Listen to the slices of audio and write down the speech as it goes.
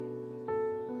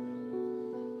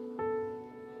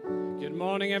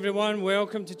morning, everyone.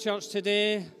 Welcome to church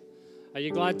today. Are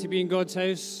you glad to be in God's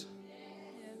house?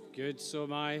 Good, so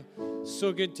am I.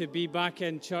 So good to be back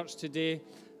in church today.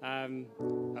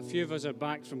 A few of us are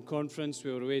back from conference.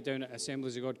 We were away down at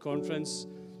Assemblies of God conference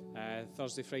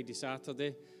Thursday, Friday,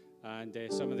 Saturday. And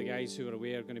some of the guys who were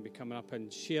away are going to be coming up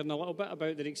and sharing a little bit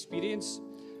about their experience.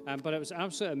 But it was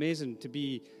absolutely amazing to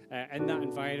be in that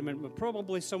environment. We're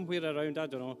probably somewhere around,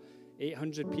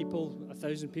 800 people,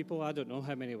 1,000 people, I don't know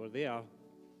how many were there.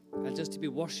 And just to be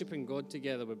worshiping God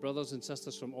together with brothers and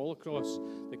sisters from all across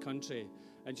the country.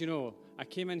 And I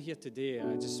came in here today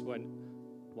and I just went,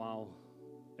 wow,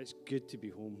 it's good to be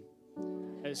home.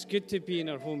 It's good to be in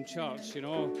our home church,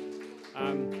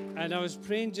 And I was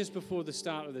praying just before the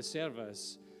start of the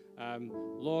service,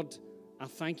 Lord, I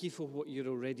thank you for what you're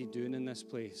already doing in this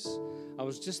place. I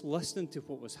was just listening to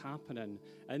what was happening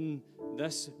in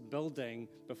this building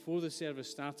before the service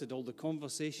started, all the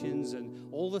conversations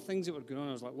and all the things that were going on.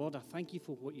 I was like, Lord, I thank you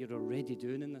for what you're already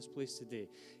doing in this place today.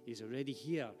 He's already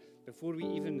here. Before we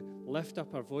even lift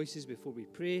up our voices, before we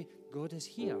pray, God is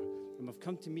here. And we've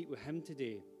come to meet with him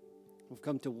today. We've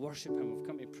come to worship him. We've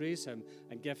come to praise him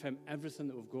and give him everything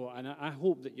that we've got. And I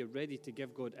hope that you're ready to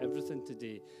give God everything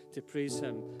today to praise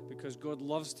him, because God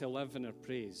loves to live in our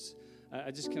praise. I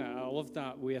love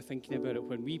that way of thinking about it.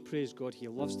 When we praise God, he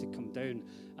loves to come down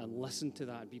and listen to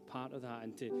that and be part of that.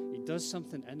 And he does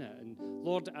something in it. And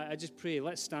Lord, I just pray,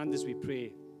 let's stand as we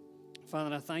pray.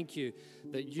 Father, I thank you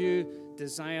that you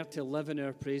desire to live in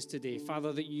our praise today.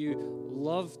 Father, that you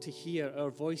love to hear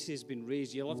our voices being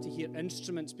raised. You love to hear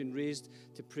instruments being raised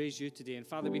to praise you today. And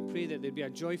Father, we pray that there be a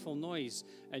joyful noise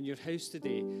in your house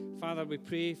today. Father, we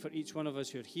pray for each one of us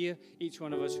who are here, each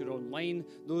one of us who are online,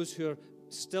 those who are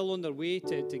still on their way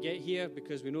to get here,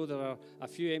 because we know there are a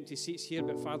few empty seats here,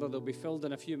 but Father, they'll be filled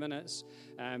in a few minutes.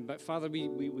 But Father,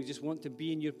 we just want to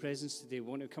be in your presence today. We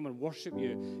want to come and worship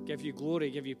you, give you glory,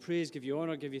 give you praise, give you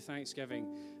honor, give you thanksgiving.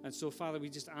 And so, Father, we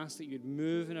just ask that you'd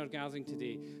move in our gathering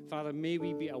today. Father, may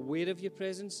we be aware of your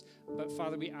presence, but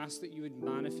Father, we ask that you would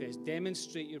manifest,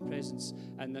 demonstrate your presence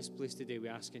in this place today. We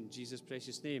ask in Jesus'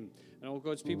 precious name. And all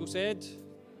God's people said,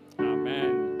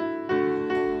 Amen.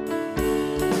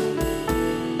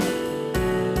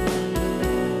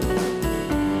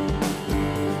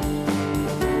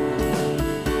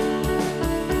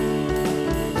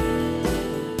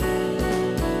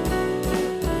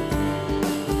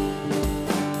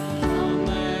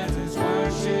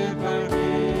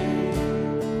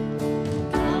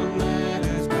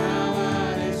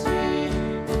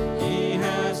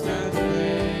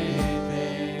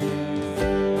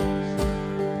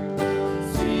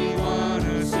 So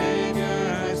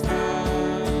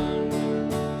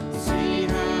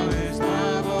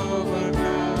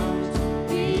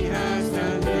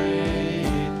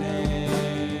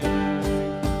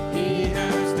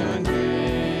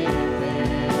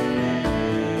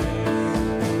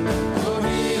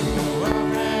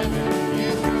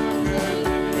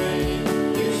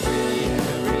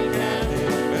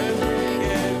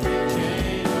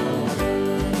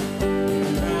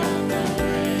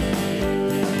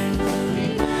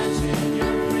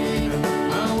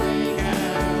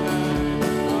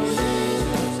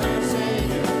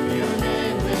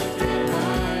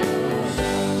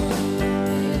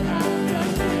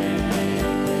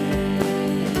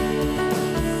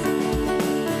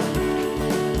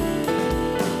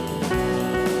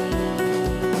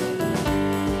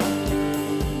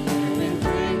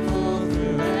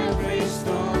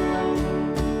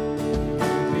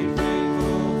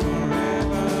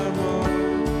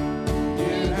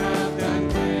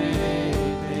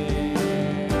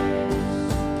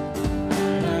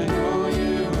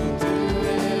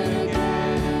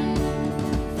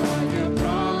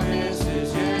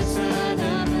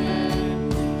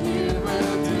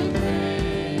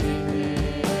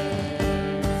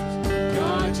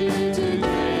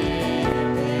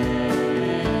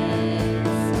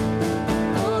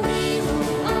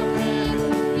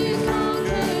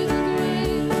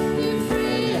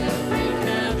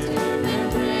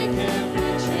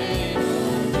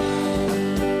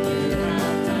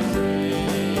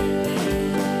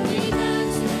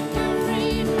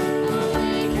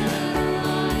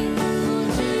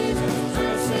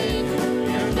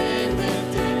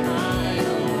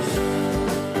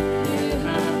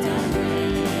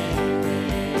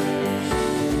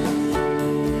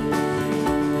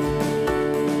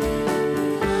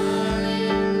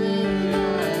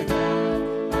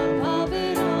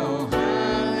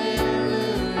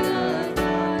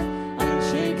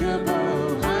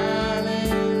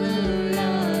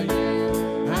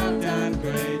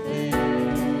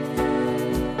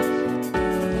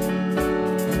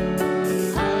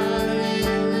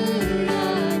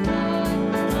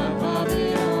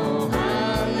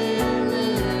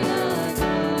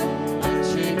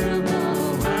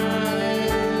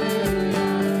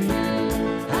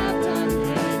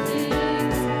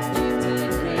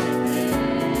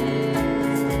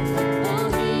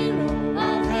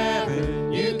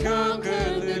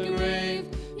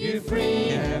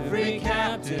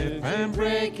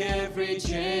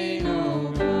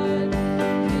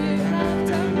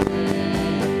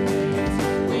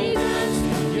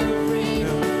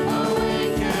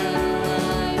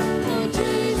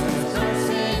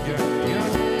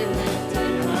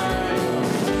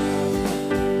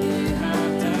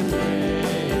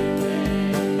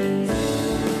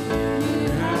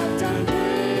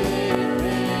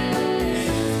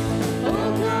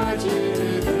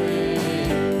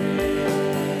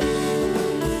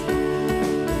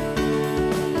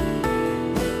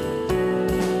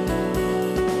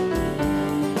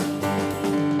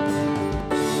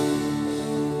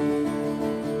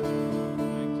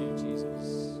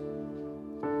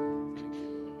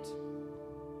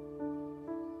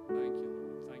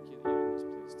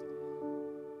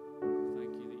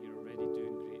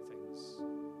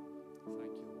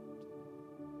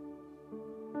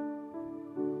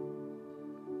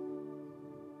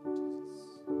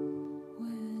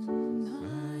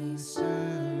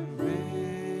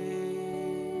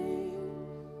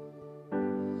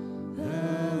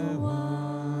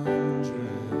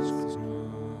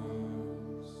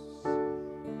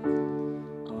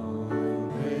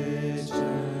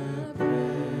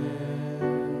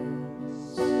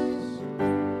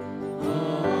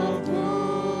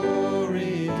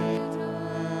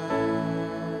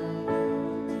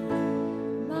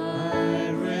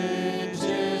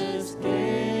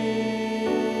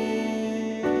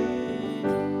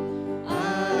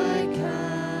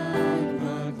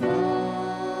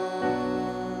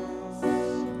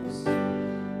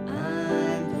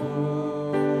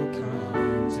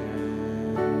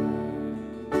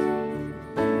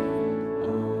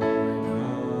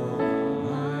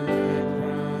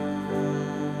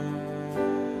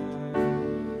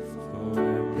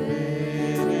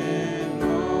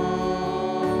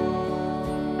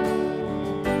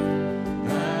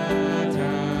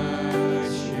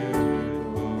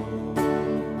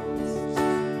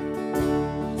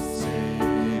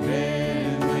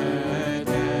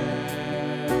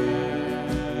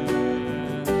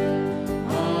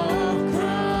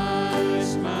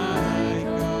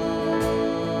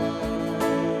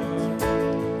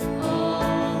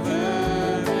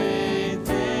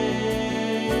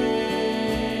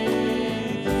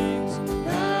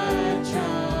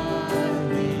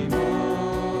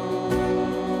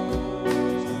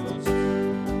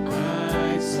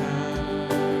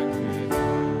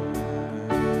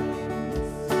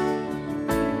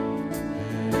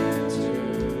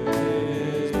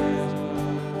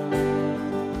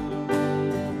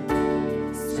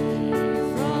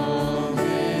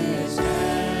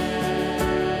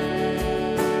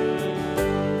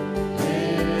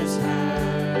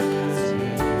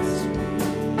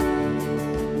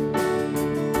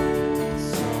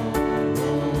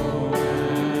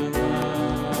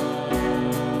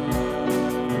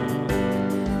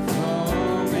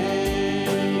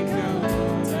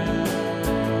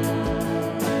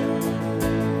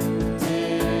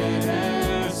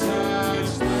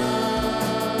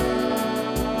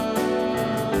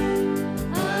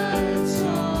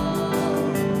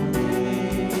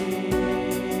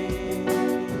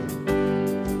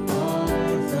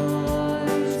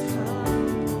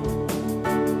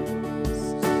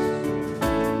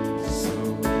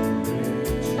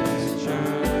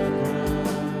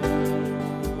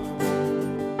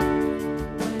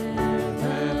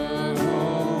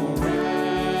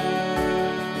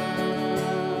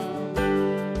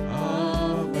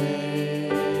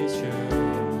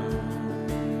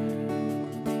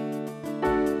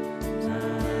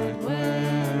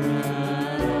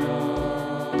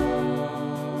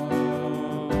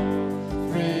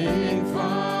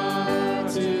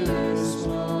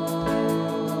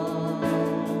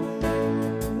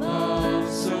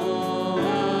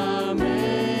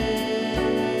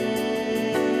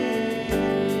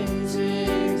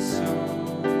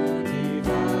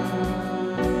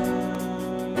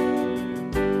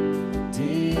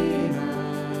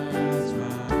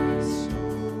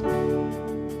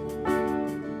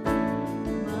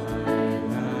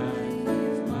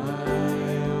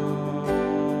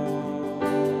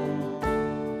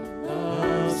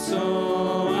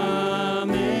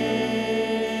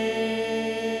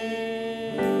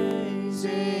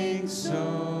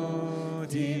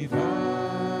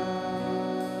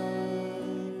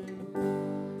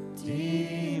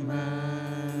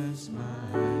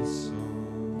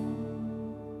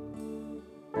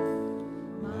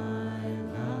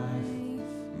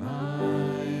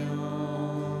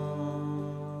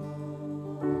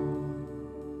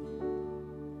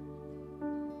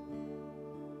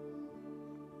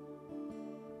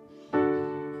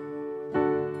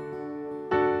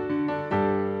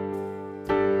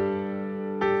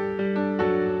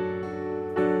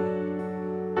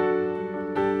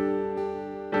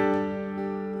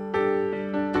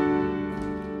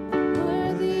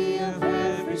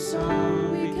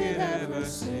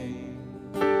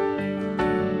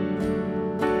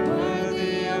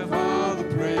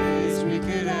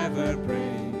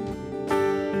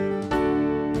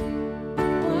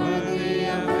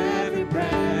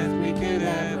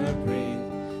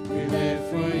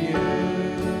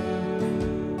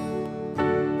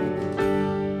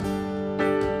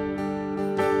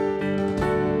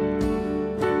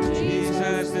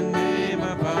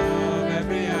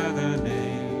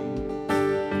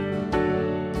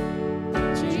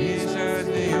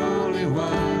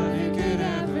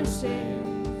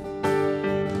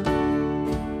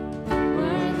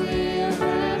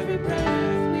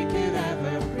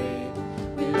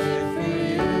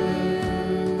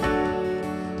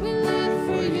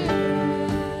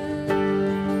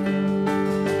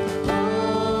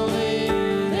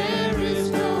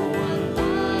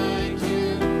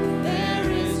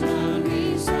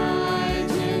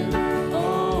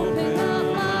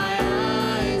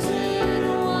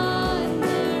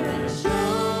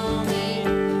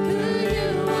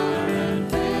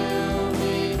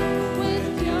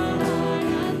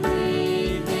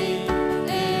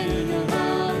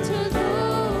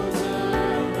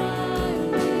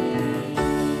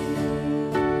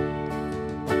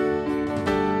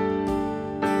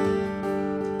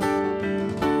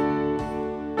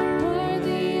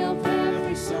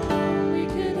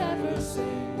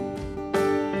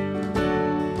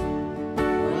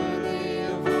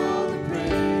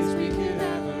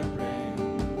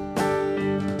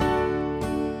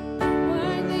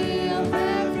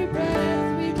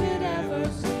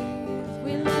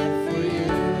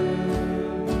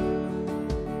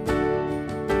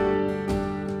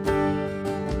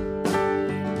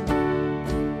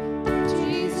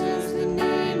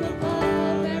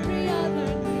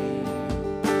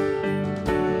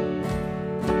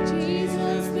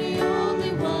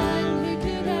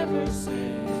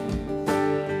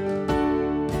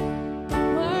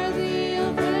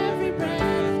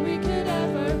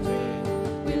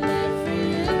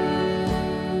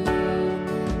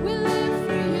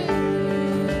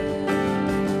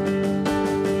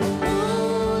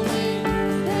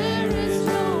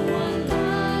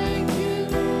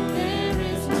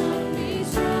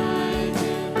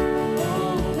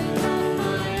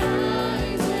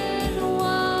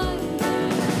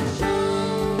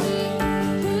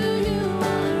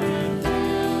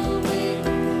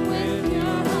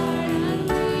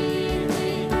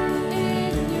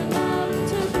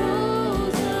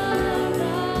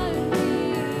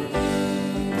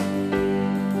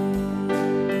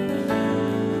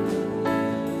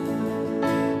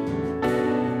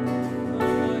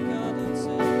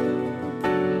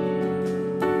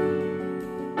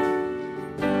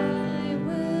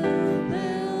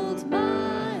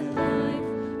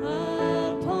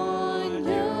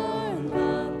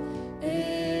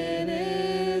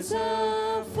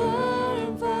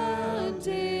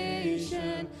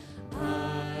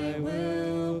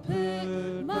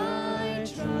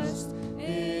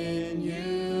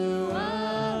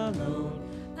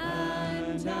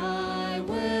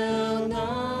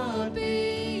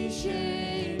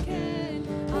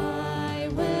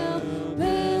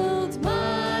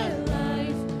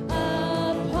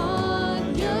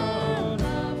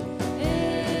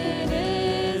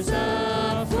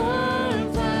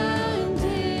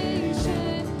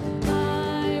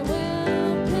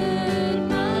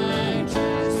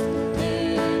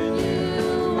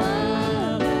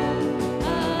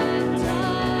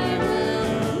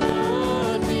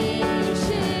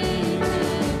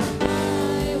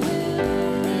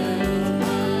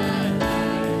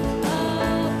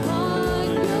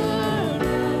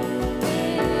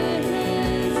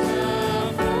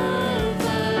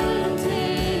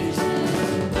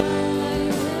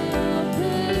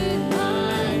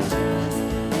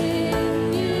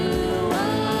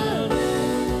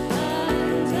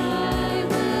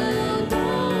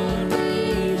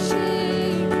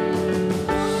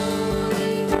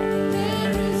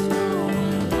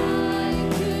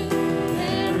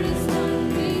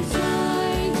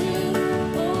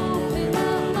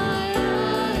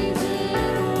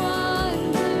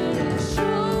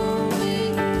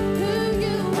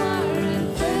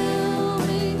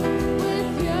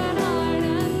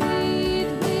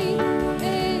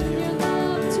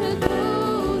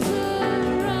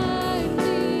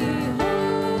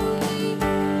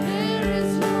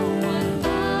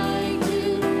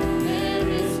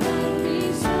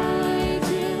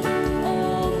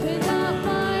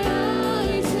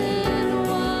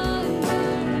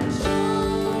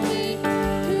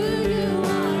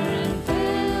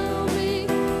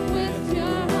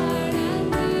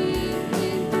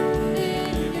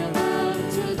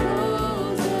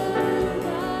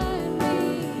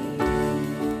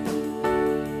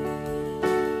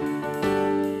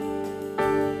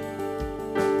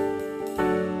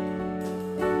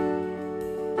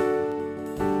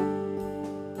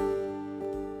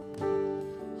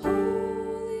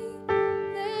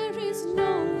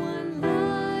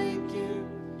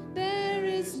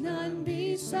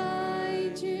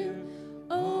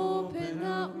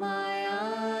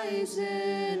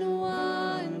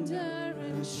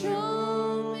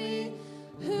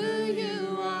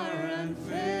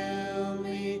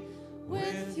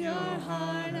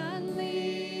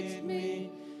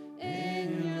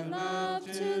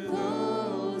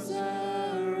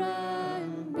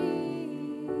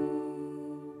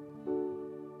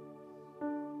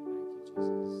Father,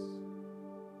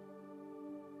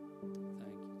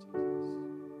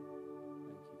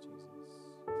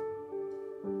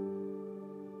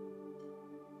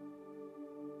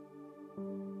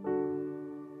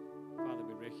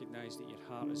 we recognize that your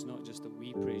heart is not just that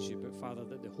we praise you, but Father,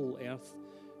 that the whole earth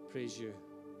praise you.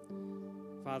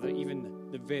 Father, even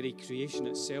the very creation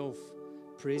itself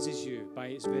praises you by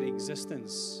its very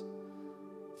existence.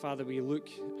 Father, we look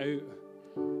out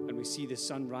and we see the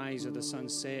sun rise or the sun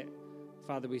set.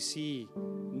 Father, we see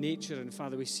nature, and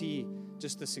Father, we see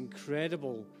just this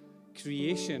incredible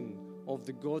creation of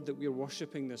the God that we're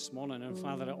worshiping this morning. And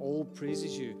Father, it all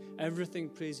praises you. Everything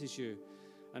praises you.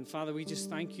 And Father, we just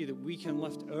thank you that we can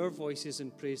lift our voices in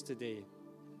praise today.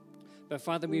 But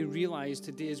Father, we realize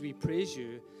today as we praise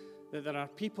you that there are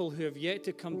people who have yet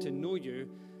to come to know you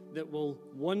that will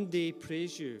one day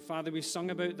praise you. Father, we sung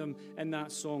about them in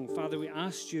that song. Father, we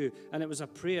asked you, and it was a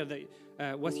prayer that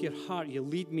with your heart you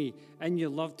lead me in your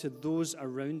love to those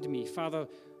around me. Father,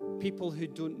 people who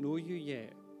don't know you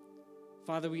yet.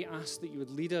 Father, we ask that you would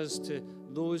lead us to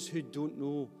those who don't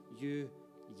know you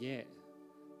yet.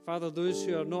 Father, those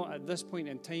who are not at this point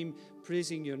in time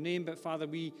praising your name, but Father,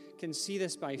 we can see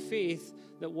this by faith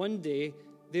that one day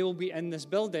they will be in this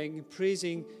building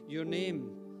praising your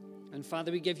name. And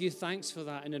Father, we give you thanks for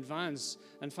that in advance.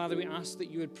 And Father, we ask that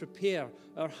you would prepare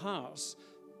our hearts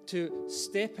to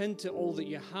step into all that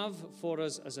you have for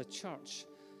us as a church.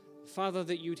 Father,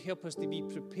 that you would help us to be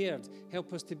prepared,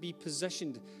 help us to be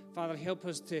positioned. Father, help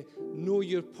us to know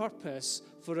your purpose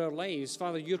for our lives.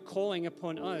 Father, you're calling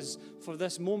upon us for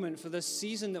this moment, for this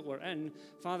season that we're in.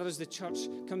 Father, as the church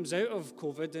comes out of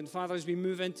COVID, and Father, as we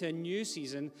move into a new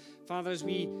season, Father, as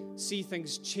we see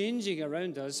things changing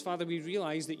around us, Father, we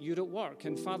realize that you're at work.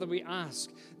 And Father, we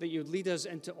ask that you would lead us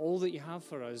into all that you have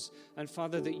for us. And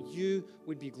Father, that you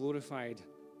would be glorified.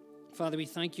 Father, we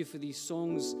thank you for these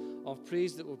songs of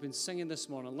praise that we've been singing this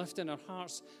morning, lifting our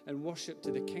hearts in worship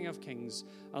to the King of Kings.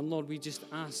 And Lord, we just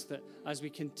ask that as we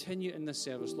continue in this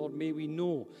service, Lord, may we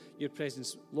know your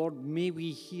presence. Lord, may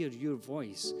we hear your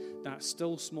voice, that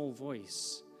still small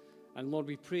voice. And Lord,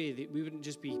 we pray that we wouldn't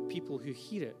just be people who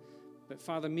hear it, but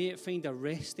Father, may it find a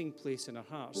resting place in our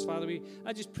hearts. Father,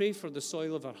 I just pray for the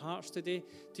soil of our hearts today,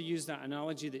 to use that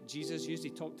analogy that Jesus used. He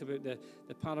talked about the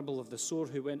parable of the sower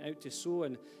who went out to sow,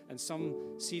 and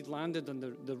some seed landed on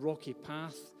the rocky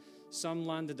path, some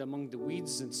landed among the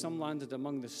weeds, and some landed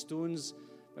among the stones.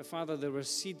 But Father, there was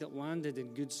seed that landed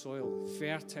in good soil,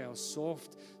 fertile,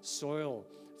 soft soil.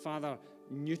 Father,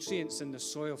 nutrients in the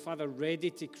soil, Father,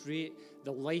 ready to create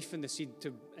the life in the seed,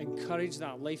 to encourage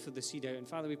that life of the seed out. And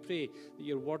Father, we pray that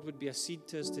your word would be a seed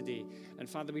to us today. And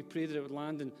Father, we pray that it would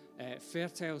land in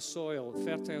fertile soil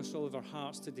of our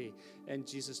hearts today. In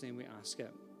Jesus' name we ask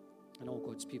it. And all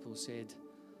God's people said,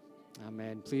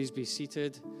 amen. Please be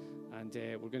seated, and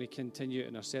we're going to continue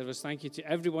in our service. Thank you to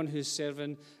everyone who's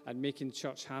serving and making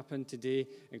church happen today,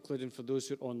 including for those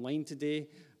who are online today.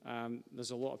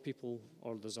 There's a lot of people,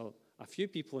 or there's a few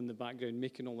people in the background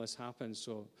making all this happen.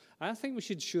 So I think we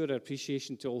should show our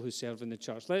appreciation to all who serve in the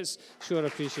church. Let's show our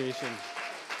appreciation.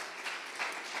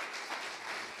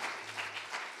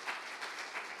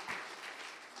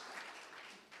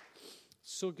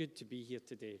 So good to be here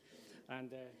today.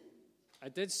 And I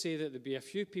did say that there'd be a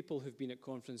few people who've been at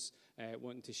conference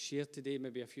wanting to share today,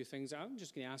 maybe a few things. I'm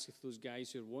just going to ask if those guys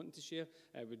who are wanting to share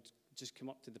would just come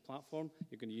up to the platform.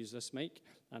 You're going to use this mic,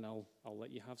 and I'll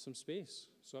let you have some space.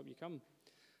 So up you come.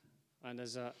 And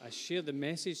as I share the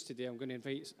message today, I'm going to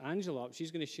invite Angela up.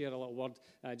 She's going to share a little word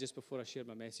just before I share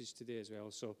my message today as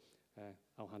well. So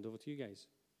I'll hand over to you guys.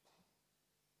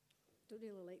 Don't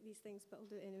really like these things, but I'll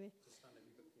do it anyway.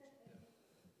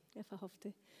 If I have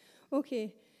to.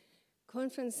 Okay,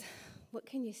 conference, what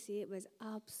can you say? It was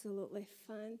absolutely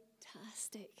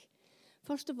fantastic.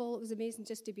 First of all, it was amazing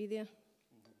just to be there.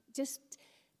 Just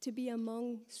to be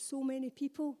among so many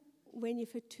people when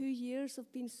you've had 2 years of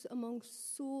being among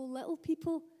so little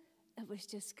people. It was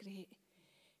just great.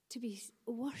 To be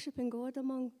worshipping God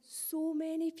among so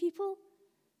many people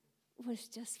was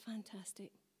just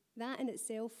fantastic. That in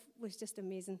itself was just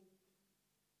amazing.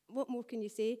 What more can you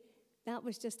say? That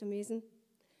was just amazing.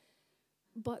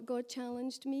 But God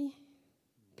challenged me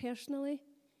personally.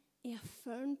 He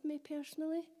affirmed me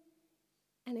personally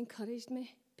and encouraged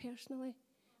me personally.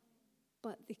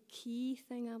 But the key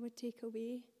thing I would take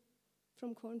away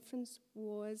from conference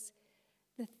was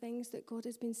the things that God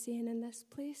has been saying in this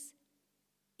place.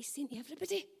 He's saying to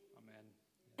everybody. Amen.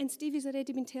 And Stevie's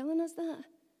already been telling us that.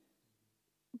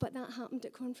 But that happened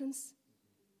at conference.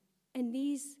 And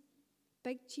these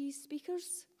big cheese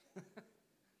speakers,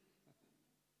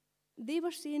 they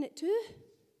were saying it too.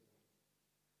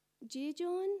 J.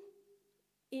 John,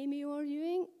 Amy Orr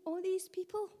Ewing, all these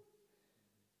people,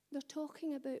 they're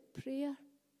talking about prayer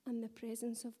and the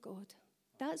presence of God.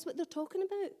 That's what they're talking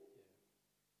about.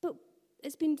 But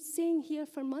it's been saying here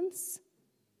for months.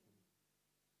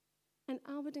 And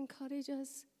I would encourage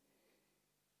us,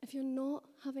 if you're not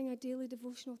having a daily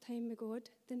devotional time with God,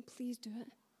 then please do it.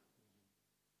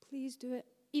 Please do it,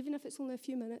 even if it's only a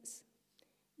few minutes,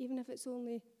 even if it's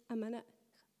only a minute.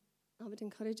 I would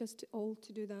encourage us all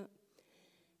to do that.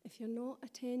 If you're not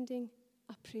attending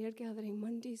a prayer gathering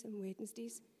Mondays and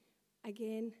Wednesdays,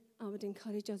 again, I would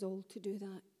encourage us all to do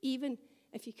that. Even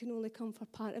if you can only come for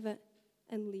part of it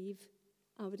and leave,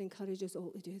 I would encourage us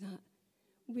all to do that.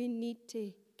 We need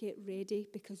to get ready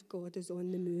because God is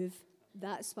on the move.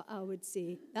 That's what I would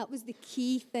say. That was the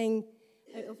key thing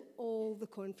out of all the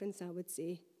conference, I would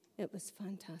say. It was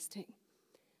fantastic.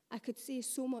 I could say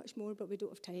so much more, but we don't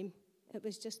have time. It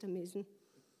was just amazing.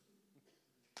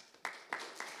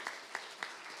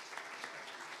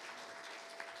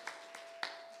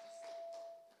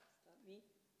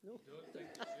 No.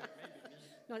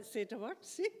 Not said a word,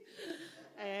 see?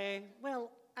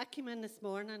 Well, I came in this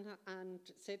morning and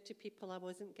said to people I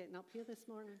wasn't getting up here this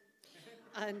morning.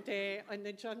 And on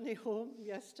the journey home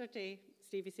yesterday,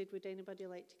 Stevie said, would anybody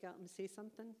like to get up and say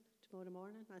something tomorrow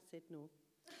morning? I said, no.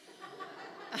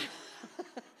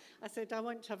 I said, I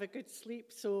want to have a good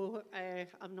sleep, so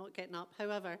I'm not getting up.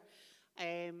 However,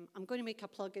 I'm going to make a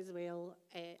plug as well.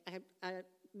 I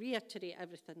reiterate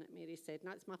everything that Mary said.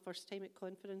 And that's my first time at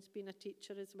conference being a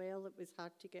teacher as well. It was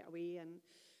hard to get away, and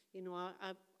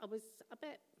I was a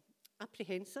bit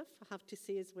apprehensive, I have to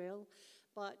say as well.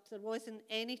 But there wasn't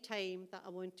any time that I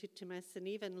wanted to miss. And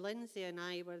even Lindsay and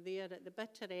I were there at the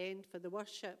bitter end for the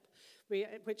worship,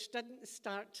 which didn't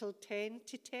start till 10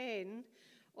 to 10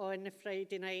 on a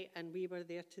Friday night, and we were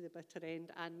there to the bitter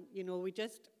end. And,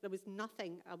 there was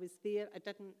nothing. I was there.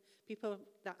 People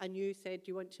that I knew said,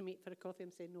 do you want to meet for a coffee?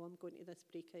 I'm saying, no, I'm going to this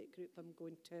breakout group. I'm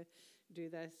going to do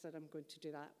this, or I'm going to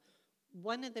do that.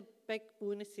 One of the big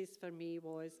bonuses for me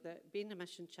was that being a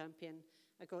mission champion,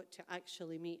 I got to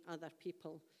actually meet other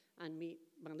people and meet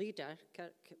my leader,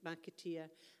 Kirk McAteer,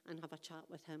 and have a chat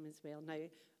with him as well. Now,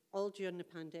 all during the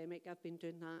pandemic, I've been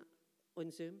doing that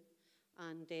on Zoom.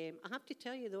 And I have to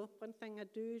tell you, though, one thing I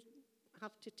do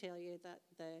have to tell you, that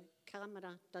the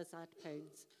camera does add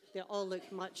pounds. They all look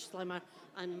much slimmer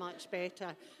and much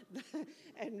better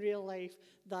in real life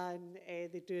than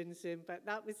they do in Zoom. But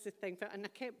that was the thing. And I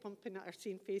kept bumping at our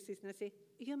seeing faces, and I say,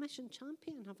 are you a mission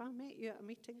champion? Have I met you at a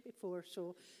meeting before?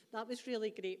 So that was really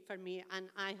great for me. And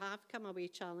I have come away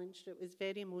challenged. It was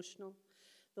very emotional.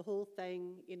 The whole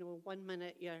thing, 1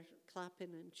 minute you're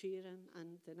clapping and cheering,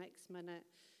 and the next minute,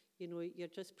 you're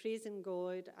just praising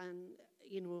God, and,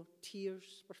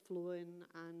 tears were flowing,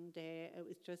 and it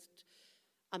was just,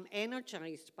 I'm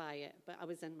energized by it, but I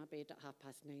was in my bed at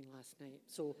 9:30 last night.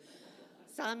 So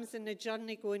Sam's in the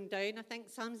journey going down. I think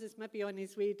Sam's is maybe on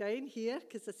his way down here,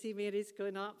 because I see Mary's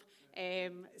going up.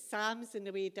 Sam's on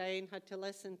the way down had to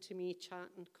listen to me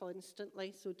chatting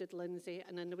constantly, so did Lindsay,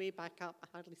 and on the way back up, I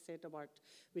hardly said a word.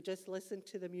 We just listened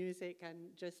to the music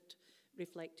and just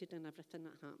reflected on everything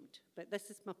that happened. But this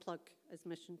is my plug as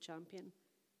mission champion.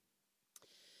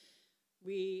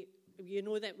 You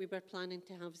know that we were planning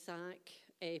to have Zach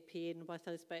Payne with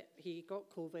us, but he got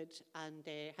COVID, and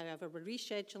however, we're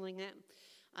rescheduling it.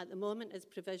 At the moment, it's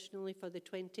provisionally for the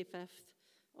 25th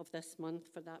of this month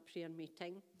for that prayer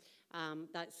meeting.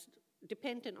 That's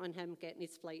dependent on him getting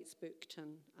his flights booked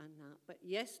and that. But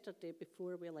yesterday,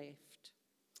 before we left,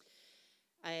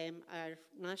 our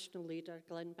national leader,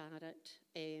 Glenn Barrett,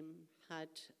 had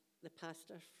the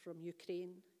pastor from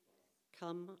Ukraine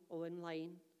come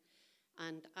online.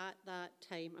 And at that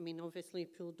time, obviously he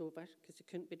pulled over because he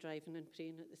couldn't be driving and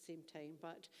praying at the same time.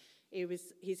 But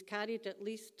he's carried at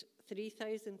least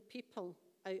 3,000 people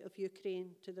out of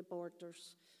Ukraine to the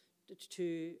borders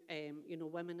to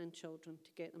women and children, to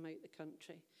get them out of the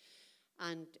country.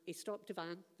 And he stopped a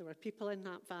van. There were people in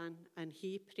that van, and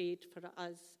he prayed for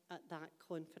us at that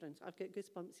conference. I've got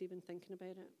goosebumps even thinking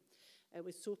about it. It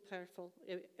was so powerful.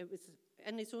 It was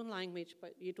in his own language,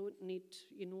 but you don't need,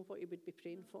 what he would be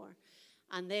praying for.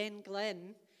 And then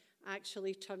Glenn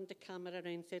actually turned the camera around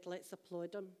and said, let's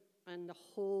applaud him. And the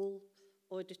whole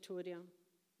auditorium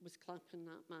was clapping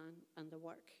that man and the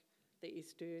work that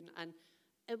he's doing. And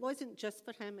it wasn't just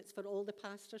for him, it's for all the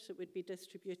pastors. It would be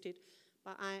distributed.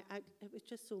 But it was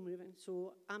just so moving.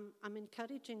 So I'm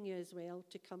encouraging you as well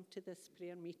to come to this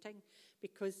prayer meeting,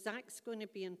 because Zach's going to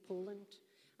be in Poland,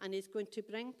 and he's going to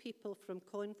bring people from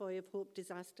Convoy of Hope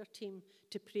Disaster Team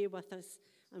to pray with us,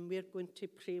 and we're going to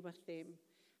pray with them.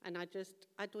 And I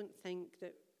don't think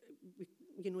that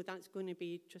that's going to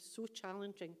be just so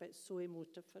challenging, but so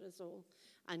emotive for us all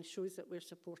and shows that we're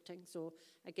supporting. So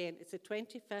again, it's the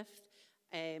 25th.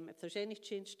 If there's any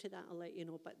change to that, I'll let you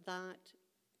know. But that,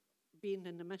 being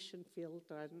in the mission field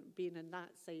and being in that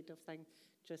side of things,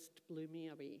 just blew me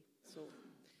away. So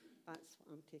that's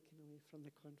what I'm taking away from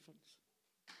the conference.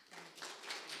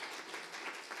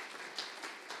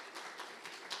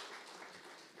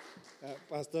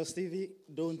 Pastor Stevie,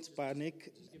 don't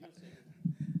panic.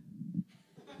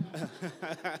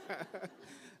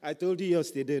 I told you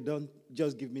yesterday, don't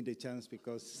just give me the chance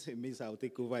because it means I'll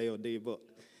take over your day. But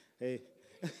hey,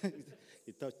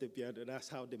 he touched the piano. That's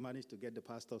how they manage to get the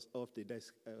pastors off the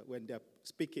desk when they're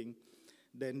speaking.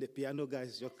 Then the piano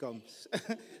guys just comes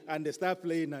and they start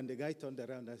playing, and the guy turned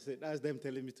around and said, "That's them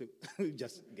telling me to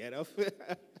just get off."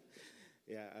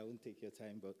 Yeah, I won't take your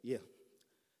time, but yeah.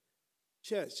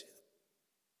 Church,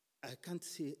 I can't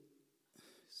say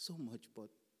so much, but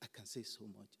I can say so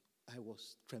much. I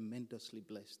was tremendously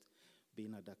blessed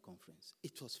being at that conference.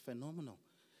 It was phenomenal.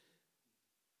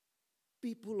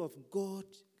 People of God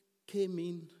came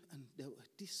in, and there were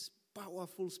these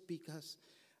powerful speakers,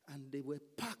 and they were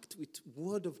packed with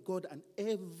word of God, and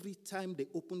every time they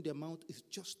opened their mouth, it's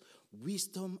just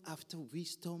wisdom after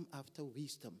wisdom after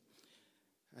wisdom.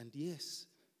 And yes,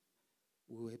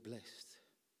 we were blessed.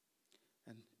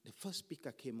 And the first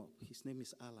speaker came up. His name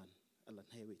is Alan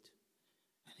Hewitt.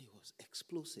 And he was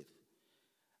explosive.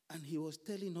 And he was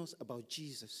telling us about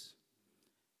Jesus.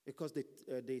 Because the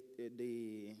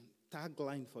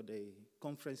tagline for the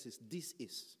conference is, "This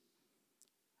is."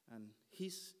 And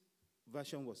his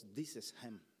version was, "This is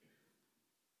him."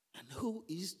 And who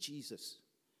is Jesus?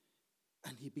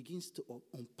 And he begins to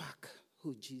unpack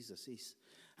who Jesus is.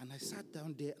 And I sat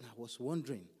down there and I was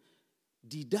wondering,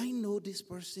 did I know this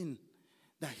person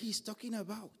that he's talking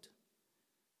about?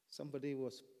 Somebody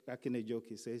was cracking a joke.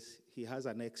 He says he has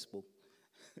an expo.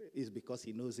 It's because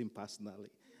he knows him personally.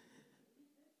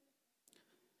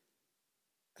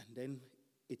 And then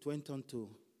it went on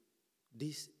to,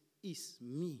 "This is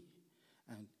me."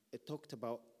 And it talked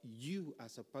about you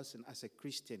as a person, as a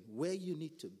Christian, where you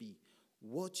need to be,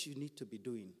 what you need to be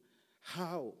doing,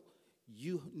 how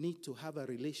you need to have a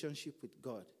relationship with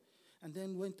God. And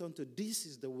then went on to, "This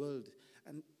is the world."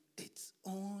 And it's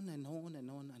on and on and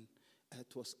on. And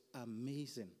it was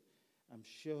amazing. I'm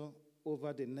sure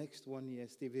over the next 1 year,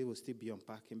 Stevie will still be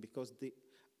unpacking, because the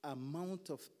amount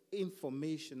of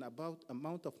information,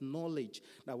 amount of knowledge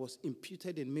that was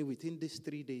imputed in me within these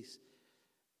 3 days,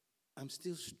 I'm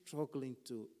still struggling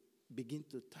to begin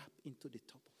to tap into the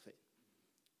top of it.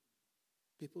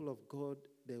 People of God,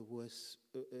 there was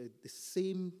the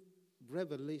same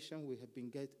revelation we have been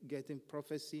getting,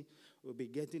 prophecy we'll be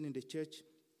getting in the church.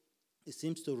 It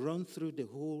seems to run through the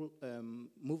whole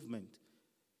movement.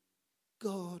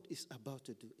 God is about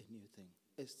to do a new thing.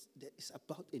 It's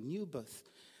about a new birth.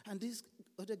 And this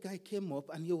other guy came up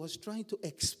and he was trying to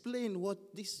explain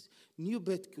what this new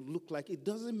birth could look like. It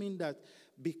doesn't mean that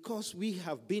because we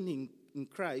have been in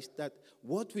Christ that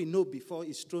what we know before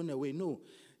is thrown away. No.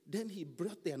 Then he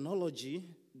brought the analogy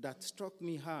that struck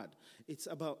me hard. It's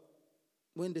about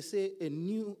when they say a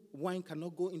new wine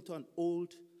cannot go into an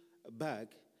old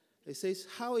bag. It says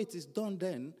how it is done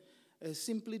then.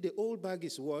 Simply the old bag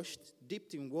is washed,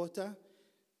 dipped in water,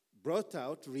 brought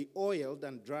out, re-oiled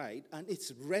and dried, and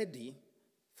it's ready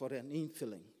for an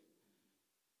infilling.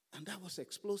 And that was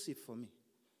explosive for me.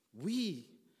 We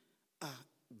are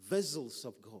vessels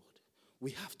of God.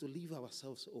 We have to leave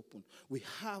ourselves open. We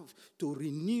have to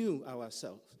renew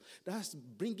ourselves. That's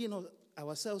bringing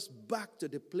ourselves back to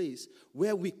the place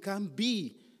where we can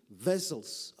be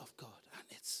vessels of God. And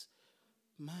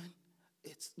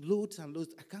it's loads and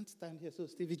loads. I can't stand here, so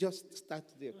Stevie, just start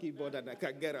the keyboard and I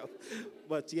can get up.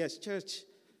 But yes, church,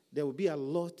 there will be a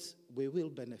lot. We will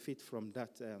benefit from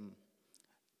that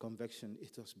convection.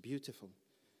 It was beautiful.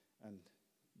 And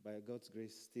by God's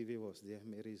grace, Stevie was there,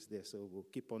 Mary is there, so we'll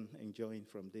keep on enjoying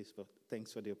from this. But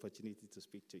thanks for the opportunity to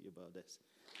speak to you about this.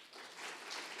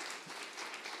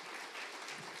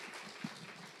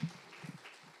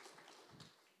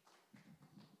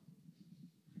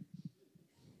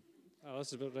 Oh,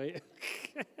 that's about right.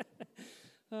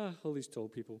 All these tall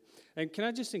people. And can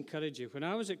I just encourage you, when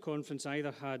I was at conference, I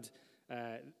either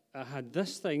had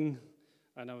this thing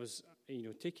and I was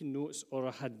taking notes, or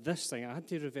I had this thing. I had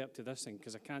to revert to this thing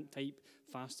because I can't type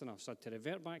fast enough. So I had to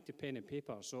revert back to pen and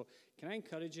paper. So can I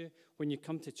encourage you, when you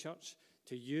come to church,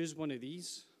 to use one of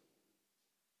these?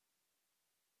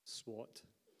 SWAT.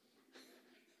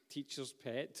 Teacher's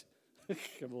pet.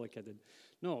 I'm only kidding.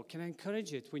 No, can I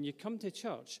encourage you, when you come to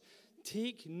church,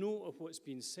 take note of what's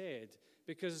been said,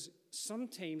 because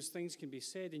sometimes things can be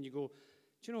said and you go,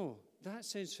 do you know, that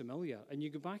sounds familiar. And you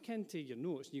go back into your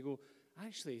notes and you go,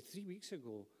 actually, 3 weeks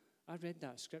ago, I read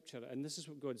that scripture, and this is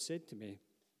what God said to me.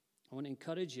 I want to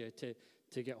encourage you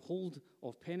to get hold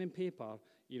of pen and paper,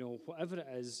 you know, whatever it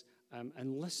is,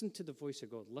 and listen to the voice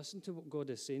of God. Listen to what God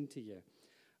is saying to you.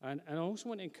 And I also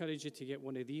want to encourage you to get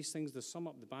one of these things. There's some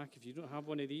up the back. If you don't have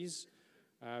one of these,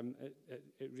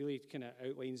 it really kind of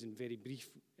outlines in very brief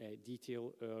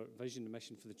detail our vision and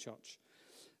mission for the church.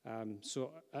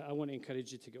 So I want to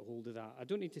encourage you to get hold of that. I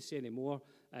don't need to say any more.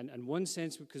 And in one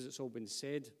sense, because it's all been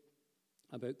said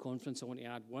about conference, I want to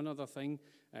add one other thing.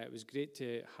 It was great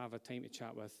to have a time to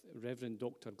chat with Reverend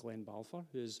Dr. Glenn Balfour,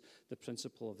 who's the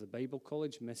principal of the Bible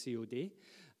College, Missio Dei.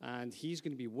 And he's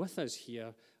going to be with us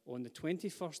here on the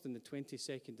 21st and the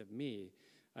 22nd of May.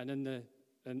 And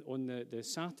on the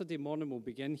Saturday morning, we'll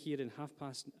begin here at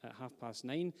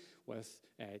 9:30 with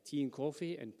tea and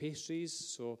coffee and pastries.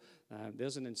 So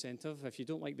there's an incentive. If you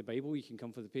don't like the Bible, you can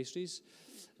come for the pastries.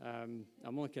 I'm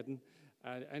only kidding.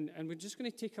 And we're just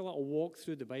going to take a little walk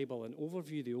through the Bible and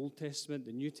overview the Old Testament,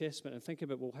 the New Testament, and think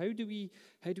about, well, how do we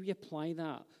apply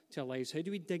that to our lives? How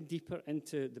do we dig deeper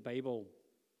into the Bible?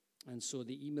 And so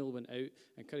the email went out.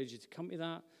 I encourage you to come to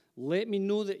that. Let me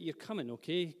know that you're coming,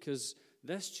 okay? Because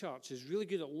this church is really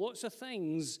good at lots of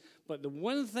things, but the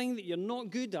one thing that you're not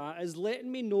good at is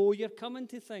letting me know you're coming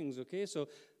to things, okay? So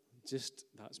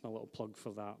that's my little plug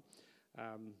for that.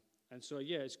 And so,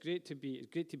 yeah, it's great to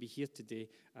be here today.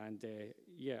 And,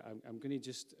 I'm going to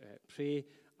just pray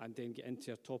and then get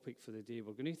into our topic for the day.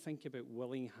 We're going to think about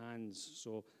willing hands.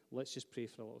 So let's just pray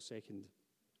for a little second.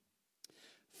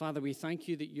 Father, we thank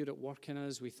you that you're at work in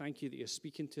us. We thank you that you're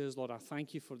speaking to us. Lord, I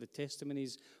thank you for the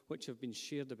testimonies which have been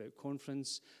shared about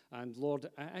conference. And, Lord,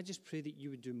 I just pray that you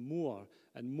would do more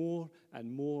and more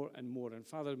and more and more. And,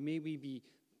 Father, may we be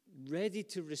ready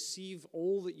to receive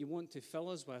all that you want to fill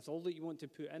us with, all that you want to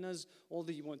put in us, all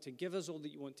that you want to give us, all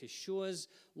that you want to show us.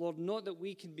 Lord, not that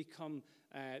we can become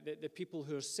the people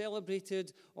who are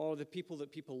celebrated or the people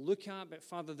that people look at, but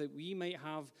Father, that we might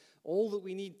have all that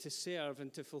we need to serve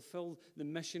and to fulfill the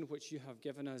mission which you have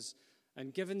given us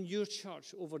and given your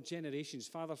church over generations.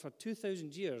 Father, for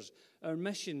 2,000 years, our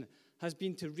mission has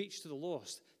been to reach to the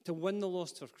lost, to win the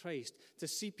lost for Christ, to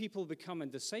see people becoming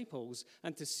disciples,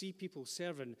 and to see people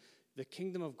serving the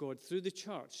kingdom of God through the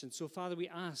church. And so, Father, we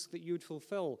ask that you would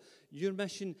fulfill your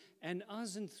mission in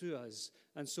us and through us.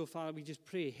 And so, Father, we just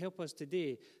pray, help us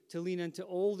today to lean into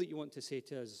all that you want to say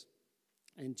to us.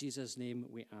 In Jesus' name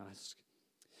we ask.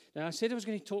 Now, I said I was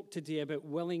going to talk today about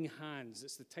willing hands.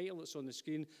 It's the title that's on the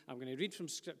screen. I'm going to read from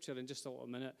Scripture in just a little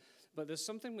minute. But there's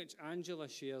something which Angela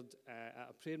shared at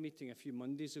a prayer meeting a few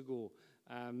Mondays ago,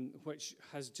 which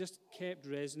has just kept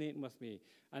resonating with me.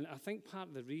 And I think part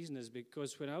of the reason is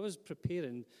because when I was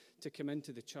preparing to come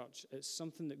into the church, it's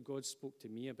something that God spoke to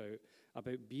me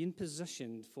about being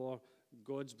positioned for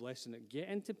God's blessing. Get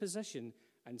into position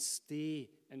and stay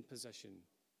in position.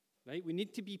 Right? We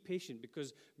need to be patient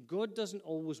because God doesn't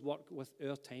always work with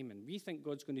our timing. We think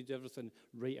God's going to do everything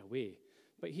right away.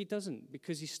 But he doesn't,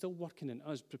 because he's still working in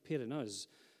us, preparing us.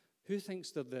 Who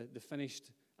thinks they're the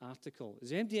finished article?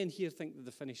 Does anybody in here think they're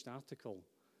the finished article?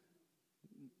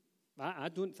 I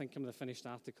don't think I'm the finished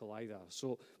article either.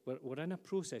 So we're in a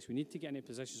process. We need to get in a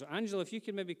position. So Angela, if you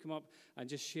can maybe come up and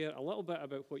just share a little bit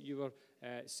about what you were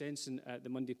sensing at the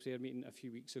Monday prayer meeting a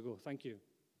few weeks ago. Thank you.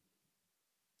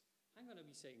 Hang on a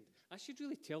wee second. I should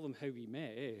really tell them how we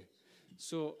met, eh?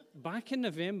 So back in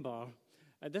November,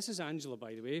 this is Angela,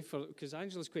 by the way, because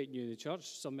Angela's quite new in the church.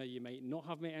 Some of you might not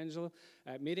have met Angela.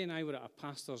 Mary and I were at a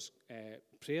pastor's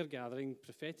prayer gathering,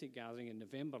 prophetic gathering in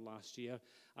November last year,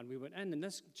 and we went in, and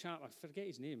this chap, I forget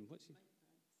his name. What's he?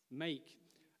 Mike.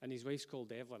 And his wife's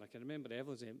called Evelyn. I can remember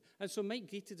Evelyn's name. And so Mike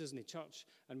greeted us in the church,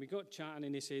 and we got chatting,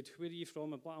 and he said, "Where are you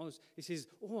from?" He says,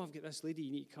 "Oh, I've got this lady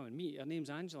you need to come and meet. Her name's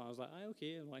Angela." I was like,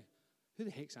 okay. I'm like, who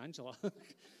the heck's Angela?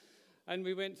 And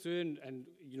we went through, and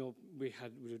you know,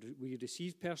 we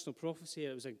received personal prophecy.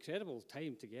 It was an incredible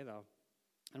time together.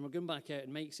 And we're going back out,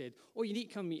 and Mike said, "Oh, you need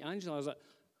to come meet Angela." I was like,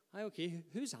 okay,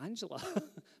 who's Angela?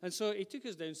 And so he took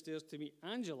us downstairs to meet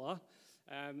Angela,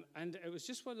 and it was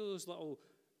just one of those little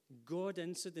God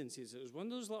incidences. It was one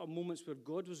of those little moments where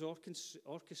God was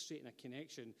orchestrating a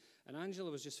connection. And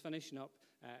Angela was just finishing up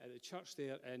at the church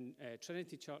there in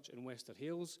Trinity Church in Wester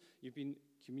Hailes. You've been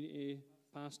community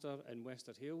pastor in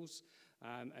Wester Hailes.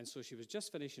 And so she was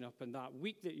just finishing up. And that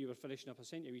week that you were finishing up, I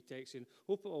sent you a wee text saying,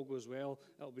 "Hope it all goes well.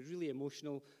 It'll be really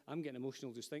emotional." I'm getting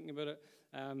emotional just thinking about it.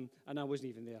 And I wasn't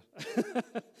even there.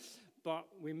 But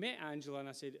we met Angela, and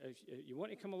I said, "If you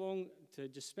want to come along to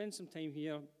just spend some time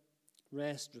here,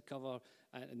 rest, recover,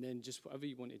 and then just whatever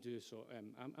you want to do." So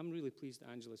I'm really pleased that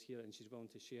Angela's here and she's willing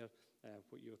to share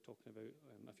what you were talking about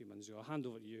a few minutes ago. I'll hand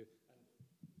over to you.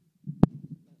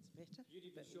 That's better. You're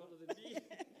even shorter than me.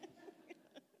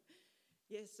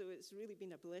 Yes, so it's really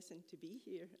been a blessing to be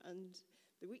here. And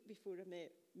the week before I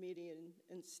met Mary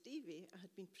and Stevie, I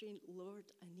had been praying, Lord,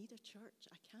 I need a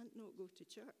church. I can't not go to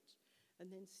church.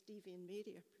 And then Stevie and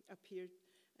Mary appeared.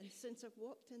 And since I've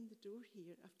walked in the door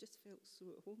here, I've just felt so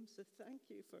at home. So thank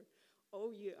you for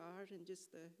all you are and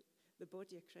just the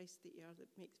body of Christ that you are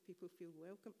that makes people feel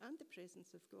welcome and the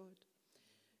presence of God.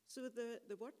 So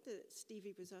the word that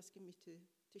Stevie was asking me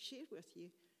to share with you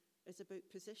is about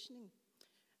positioning.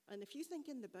 And if you think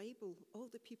in the Bible, all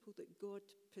the people that God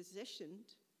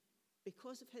positioned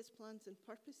because of his plans and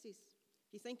purposes,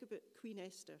 if you think about Queen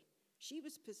Esther, she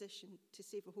was positioned to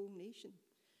save a whole nation.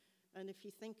 And if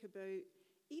you think about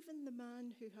even the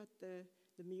man who had the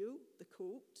mule, the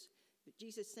colt, that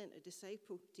Jesus sent a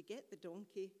disciple to get the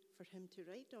donkey for him to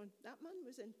ride on, that man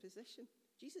was in position.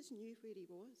 Jesus knew where he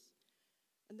was.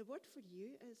 And the word for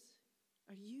you is,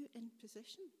 are you in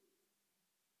position?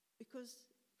 Because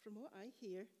from what I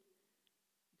hear,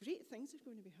 great things are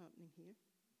going to be happening here.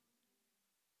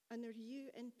 And are you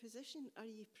in position? Are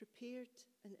you prepared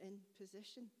and in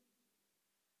position?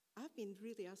 I've been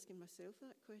really asking myself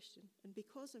that question. And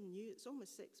because I'm new, it's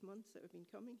almost 6 months that I've been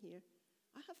coming here,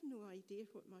 I have no idea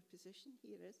what my position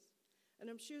here is. And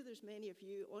I'm sure there's many of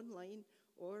you online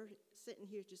or sitting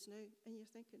here just now, and you're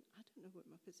thinking, I don't know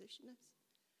what my position is.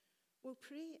 Well,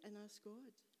 pray and ask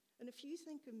God. And if you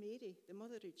think of Mary, the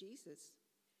mother of Jesus,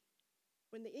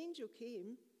 when the angel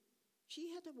came, she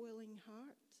had a willing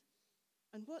heart.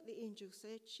 And what the angel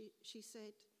said, she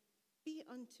said, be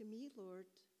unto me, Lord,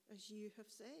 as you have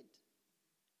said.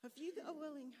 Have you got a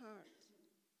willing heart?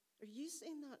 Are you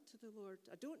saying that to the Lord?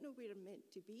 I don't know where I'm meant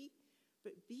to be,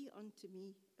 but be unto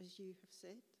me as you have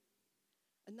said.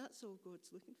 And that's all God's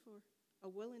looking for, a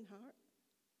willing heart.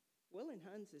 Willing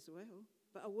hands as well,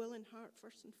 but a willing heart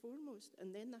first and foremost,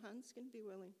 and then the hands can be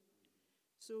willing.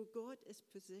 So God is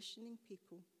positioning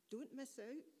people. Don't miss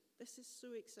out. This is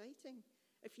so exciting.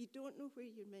 If you don't know where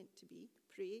you're meant to be,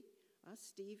 pray,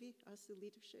 ask Stevie, ask the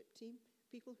leadership team,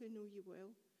 people who know you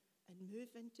well, and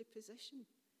move into position.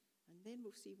 And then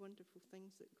we'll see wonderful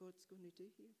things that God's going to do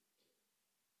here.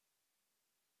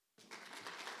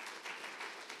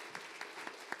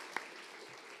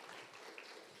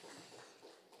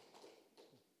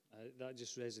 That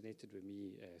just resonated with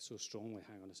me so strongly.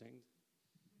 Hang on a second.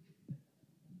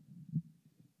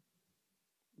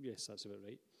 Yes, that's about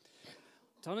right.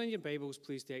 Turn in your Bibles,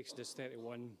 please, to Exodus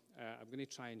 31. I'm going to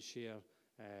try and share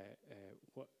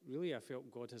what really I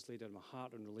felt God has laid on my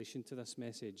heart in relation to this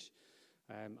message.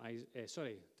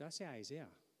 Sorry, did I say Isaiah?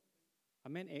 I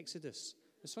meant Exodus.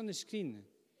 It's on the screen.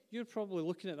 You're probably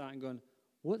looking at that and going,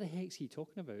 what the heck's he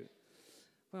talking about?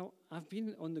 Well, I've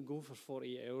been on the go for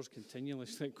 48 hours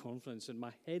continuously at conference, and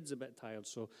my head's a bit tired,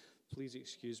 so please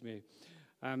excuse me.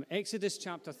 Exodus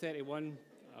chapter 31.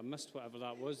 I missed whatever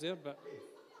that was there, but...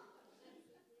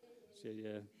 So, yeah,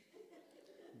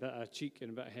 a bit of cheek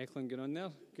and a bit of heckling going on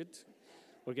there. Good.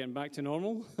 We're getting back to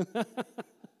normal.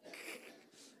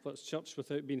 What's church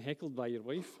without being heckled by your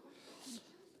wife?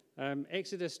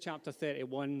 Exodus chapter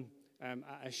 31.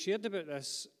 I shared about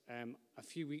this a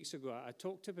few weeks ago. I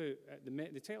talked about,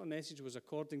 the title of the message was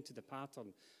According to the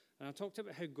Pattern. And I talked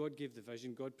about how God gave the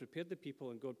vision, God prepared the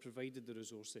people, and God provided the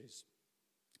resources.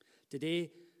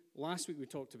 Today, last week we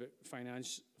talked about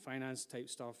finance type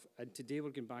stuff, and today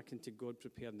we're going back into God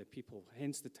preparing the people,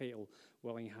 hence the title,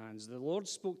 Willing Hands. The Lord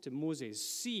spoke to Moses,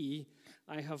 see,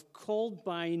 I have called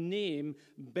by name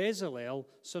Bezalel,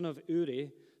 son of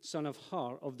Uri, son of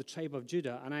Hur, of the tribe of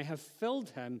Judah, and I have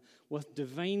filled him with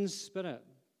divine spirit,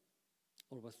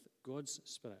 or with God's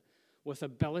spirit, with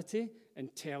ability,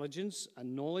 intelligence,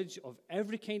 and knowledge of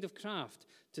every kind of craft,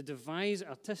 to devise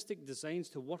artistic designs,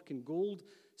 to work in gold,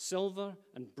 silver,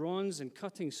 and bronze, and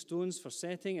cutting stones for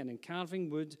setting, and in carving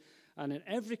wood, and in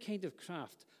every kind of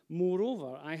craft.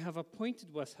 Moreover, I have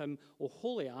appointed with him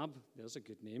Oholiab, there's a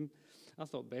good name. I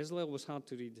thought Bezalel was hard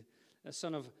to read, a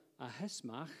son of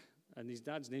Ahismach, and his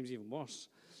dad's name's even worse,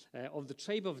 of the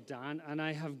tribe of Dan, and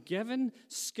I have given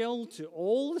skill to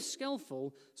all the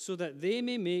skillful, so that they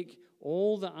may make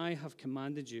all that I have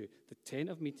commanded you, the tent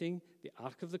of meeting, the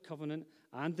ark of the covenant,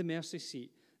 and the mercy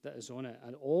seat that is on it,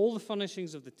 and all the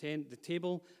furnishings of the tent, the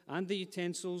table and the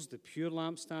utensils, the pure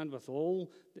lampstand with all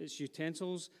its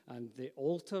utensils, and the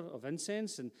altar of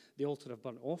incense, and the altar of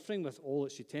burnt offering with all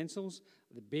its utensils,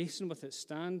 the basin with its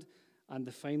stand, and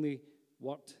the finely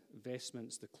worked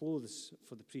vestments, the clothes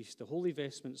for the priest, the holy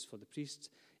vestments for the priests,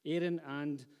 Aaron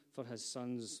and for his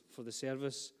sons, for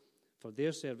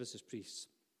their service as priests.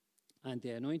 and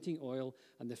the anointing oil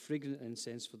and the fragrant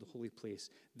incense for the holy place.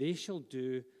 They shall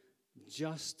do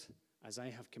just as I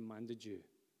have commanded you.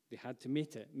 They had to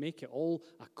make it all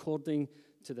according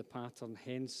to the pattern,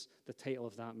 hence the title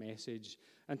of that message.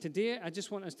 And today I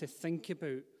just want us to think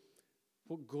about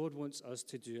what God wants us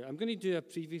to do. I'm going to do a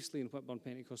previously in Whitburn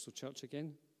Pentecostal Church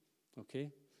again.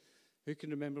 Okay? Who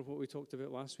can remember what we talked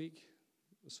about last week?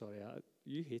 Sorry,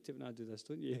 you hate it when I do this,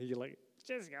 don't you? You're like,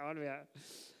 just get on with it.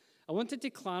 I wanted to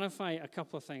clarify a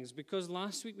couple of things because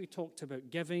last week we talked about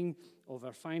giving of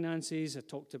our finances. I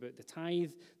talked about the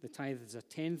tithe. The tithe is a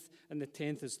tenth, and the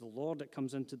tenth is the Lord that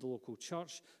comes into the local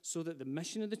church so that the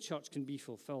mission of the church can be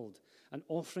fulfilled. And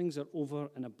offerings are over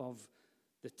and above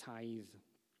the tithe.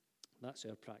 That's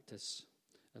our practice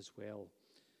as well.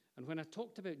 And when I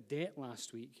talked about debt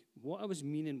last week, what I was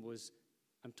meaning was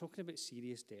I'm talking about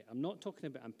serious debt. I'm not talking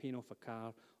about I'm paying off a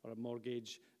car or a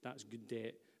mortgage. That's good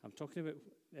debt. I'm talking about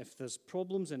if there's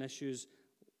problems and issues,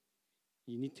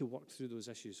 you need to work through those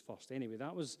issues first. Anyway,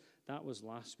 that was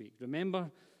last week. Remember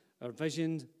our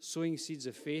vision, sowing seeds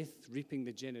of faith, reaping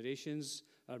the generations,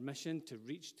 our mission to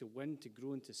reach, to win, to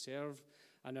grow, and to serve,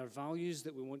 and our values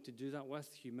that we want to do that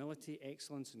with, humility,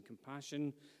 excellence, and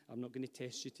compassion. I'm not going to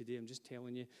test you today, I'm just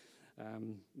telling you.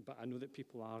 But I know that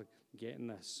people are getting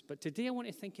this. But today I want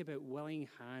to think about willing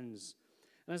hands.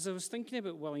 And as I was thinking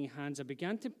about willing hands, I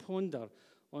began to ponder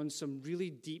on some really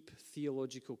deep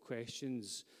theological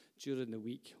questions during the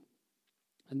week.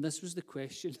 And this was the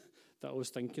question that I was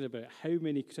thinking about. How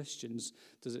many Christians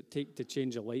does it take to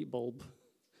change a light bulb?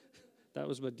 That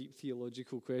was my deep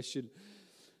theological question.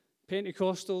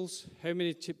 Pentecostals, how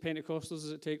many Pentecostals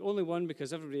does it take? Only one,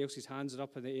 because everybody else's hands are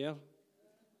up in the air.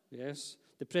 Yes.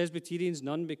 The Presbyterians,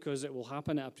 none, because it will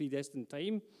happen at a predestined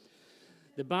time.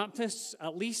 The Baptists,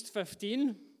 at least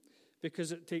 15,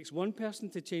 because it takes one person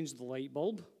to change the light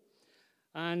bulb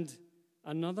and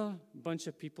another bunch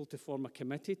of people to form a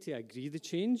committee to agree the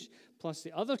change, plus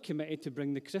the other committee to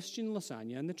bring the Christian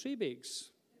lasagna and the tray bakes.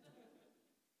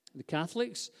 The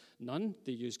Catholics, none,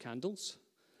 they use candles.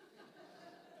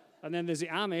 And then there's the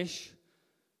Amish,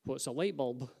 what's a light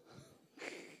bulb?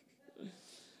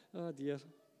 Oh dear,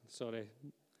 sorry.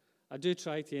 I do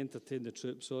try to entertain the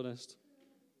troops, honest.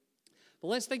 But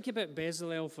let's think about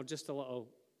Bezalel for just a little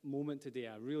moment today.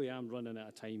 I really am running out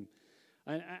of time.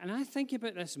 And I think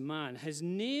about this man. His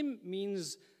name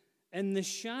means in the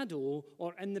shadow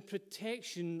or in the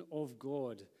protection of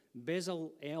God.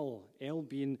 Bezalel, El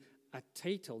being a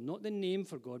title, not the name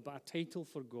for God, but a title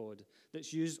for God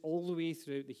that's used all the way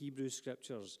throughout the Hebrew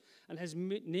Scriptures. And his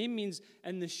name means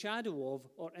in the shadow of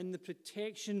or in the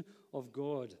protection of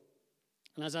God.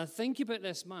 And as I think about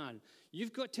this man,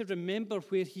 you've got to remember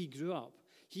where he grew up.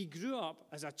 He grew up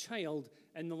as a child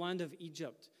in the land of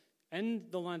Egypt. In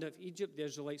the land of Egypt, the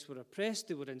Israelites were oppressed,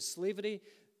 they were in slavery,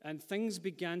 and things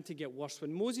began to get worse.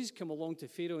 When Moses came along to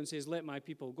Pharaoh and says, "Let my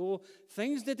people go,"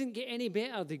 things didn't get any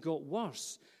better, they got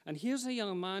worse. And here's a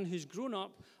young man who's grown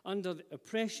up under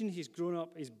oppression, he's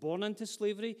born into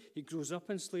slavery, he grows up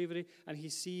in slavery, and he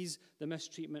sees the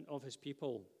mistreatment of his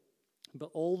people.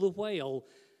 But all the while,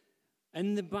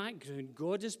 in the background,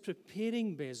 God is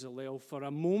preparing Bezalel for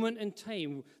a moment in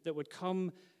time that would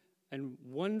come in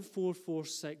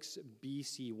 1446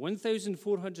 BC,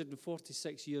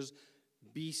 1446 years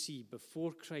BC,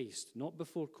 before Christ, not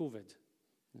before COVID,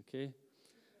 okay?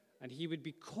 And he would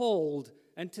be called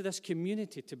into this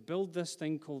community to build this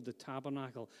thing called the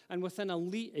tabernacle. And within a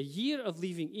year of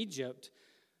leaving Egypt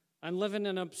and living in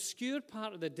an obscure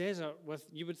part of the desert with,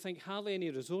 you would think, hardly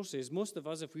any resources, most of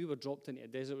us, if we were dropped into a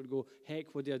desert, would go,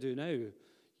 heck, what do I do now?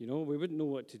 You know, we wouldn't know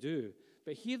what to do.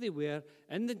 But here they were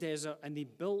in the desert, and they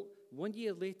built, 1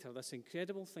 year later, this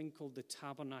incredible thing called the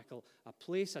tabernacle, a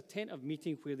place, a tent of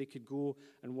meeting where they could go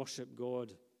and worship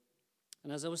God.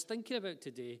 And as I was thinking about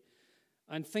today,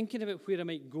 and thinking about where I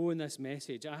might go in this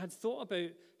message, I had thought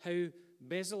about how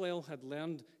Bezalel had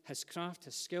learned his craft,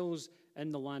 his skills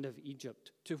in the land of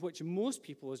Egypt, to which most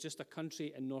people is just a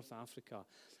country in North Africa.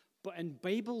 But in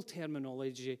Bible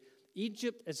terminology,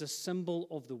 Egypt is a symbol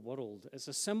of the world. It's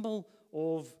a symbol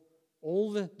of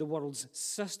all the world's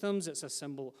systems. It's a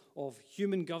symbol of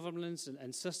human governance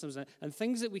and systems and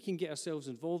things that we can get ourselves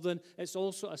involved in. It's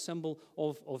also a symbol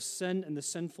of sin and the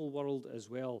sinful world as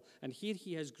well. And here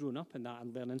he has grown up in that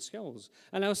and learning skills.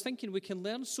 And I was thinking we can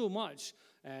learn so much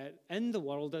in the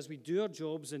world as we do our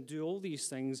jobs and do all these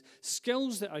things,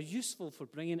 skills that are useful for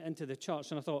bringing into the church.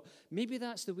 And I thought, maybe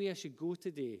that's the way I should go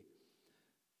today.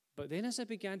 But then as I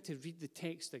began to read the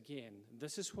text again,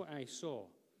 this is what I saw.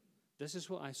 This is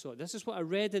what I saw. This is what I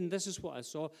read, and this is what I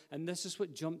saw, and this is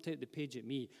what jumped out the page at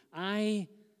me. I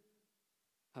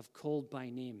have called by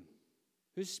name.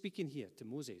 Who's speaking here? To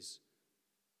Moses.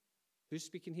 Who's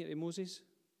speaking here to Moses?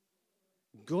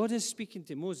 God is speaking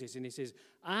to Moses, and he says,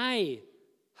 I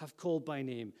have called by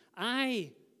name.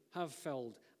 I have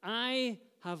filled. I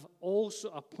have also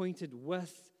appointed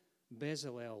with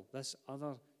Bezalel, this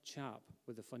other chap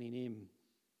with the funny name.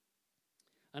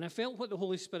 And I felt what the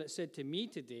Holy Spirit said to me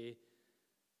today,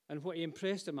 and what he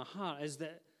impressed in my heart, is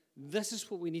that this is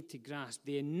what we need to grasp.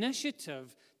 The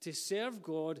initiative to serve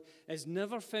God is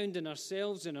never found in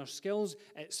ourselves and our skills.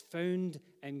 It's found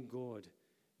in God.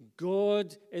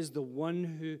 God is the one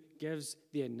who gives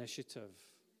the initiative.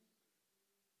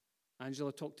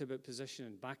 Angela talked about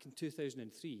positioning. Back in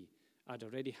 2003, I'd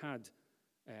already had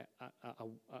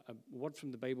a word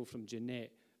from the Bible from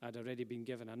Jeanette. I'd already been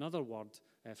given another word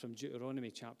from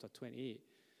Deuteronomy chapter 28.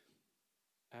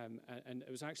 And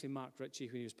it was actually Mark Ritchie,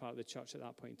 when he was part of the church at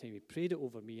that point in time. He prayed it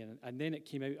over me, and then it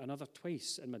came out another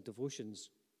twice in my devotions.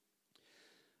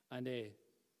 And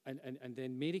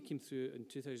then Mary came through in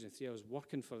 2003. I was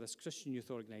working for this Christian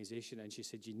youth organization, and she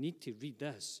said, you need to read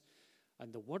this.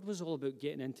 And the word was all about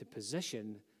getting into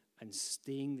position and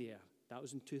staying there. That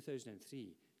was in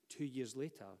 2003. 2 years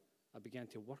later, I began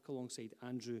to work alongside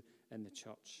Andrew in the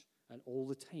church. And all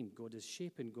the time, God is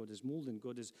shaping, God is molding,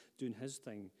 God is doing his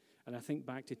thing. And I think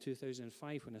back to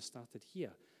 2005 when I started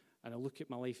here, and I look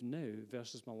at my life now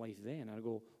versus my life then, and I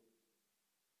go,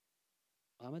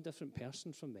 I'm a different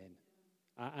person from then.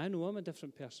 I know I'm a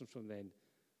different person from then.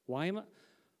 Why am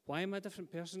I a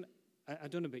different person? I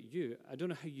don't know about you. I don't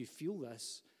know how you feel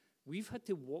this. We've had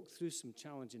to walk through some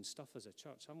challenging stuff as a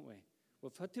church, haven't we?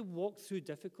 We've had to walk through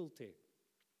difficulty.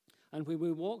 And when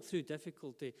we walk through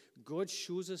difficulty, God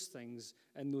shows us things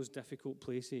in those difficult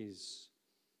places.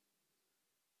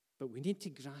 But we need to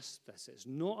grasp this. It's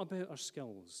not about our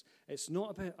skills. It's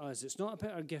not about us. It's not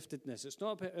about our giftedness. It's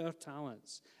not about our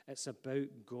talents. It's about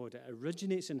God. It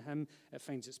originates in him. It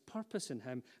finds its purpose in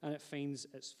him. And it finds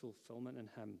its fulfillment in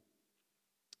him.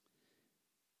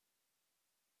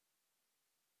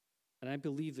 And I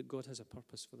believe that God has a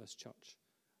purpose for this church.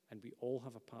 And we all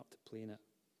have a part to play in it.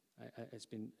 It's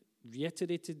been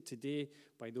reiterated today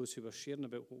by those who were sharing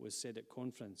about what was said at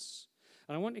conference.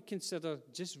 And I want to consider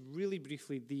just really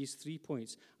briefly these 3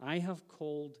 points. I have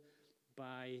called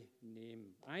by name.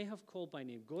 I have called by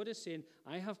name. God is saying,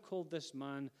 I have called this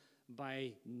man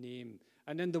by name.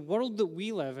 And in the world that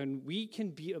we live in, we can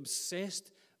be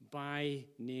obsessed by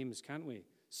names, can't we?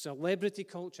 Celebrity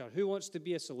culture. Who wants to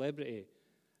be a celebrity?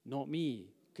 Not me,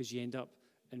 because you end up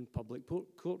in public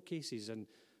court cases and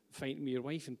fighting with your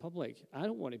wife in public. I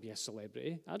don't want to be a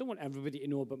celebrity. I don't want everybody to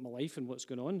know about my life and what's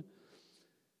going on.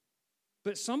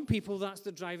 But some people, that's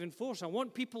the driving force. I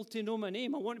want people to know my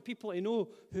name. I want people to know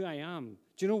who I am.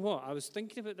 Do you know what? I was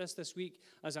thinking about this week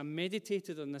as I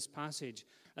meditated on this passage,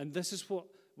 and this is what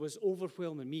was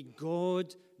overwhelming me.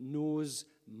 God knows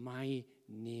my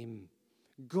name.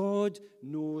 God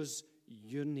knows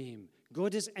your name.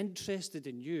 God is interested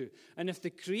in you. And if the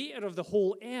creator of the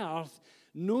whole earth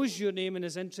knows your name and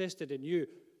is interested in you,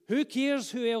 who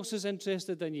cares who else is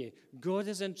interested in you? God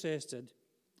is interested.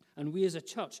 And we as a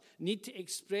church need to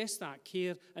express that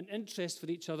care and interest for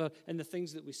each other in the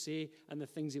things that we say and the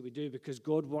things that we do, because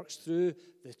God works through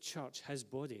the church, his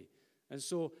body. And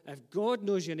so if God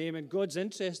knows your name and God's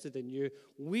interested in you,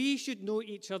 we should know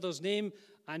each other's name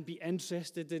and be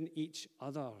interested in each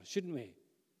other, shouldn't we?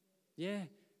 Yeah.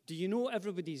 Do you know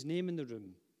everybody's name in the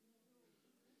room?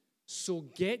 So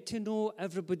get to know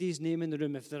everybody's name in the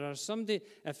room. If there is somebody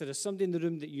in the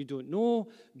room that you don't know,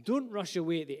 don't rush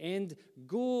away at the end.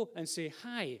 Go and say,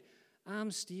 hi,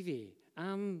 I'm Stevie.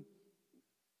 I'm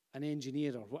an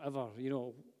engineer or whatever. You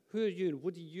know, who are you?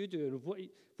 What do you do?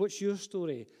 What's your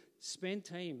story? Spend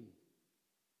time.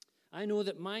 I know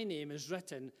that my name is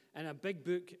written in a big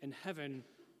book in heaven,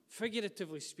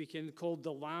 figuratively speaking, called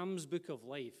the Lamb's Book of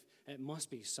Life. It must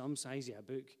be some size of a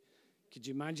book. Could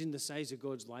you imagine the size of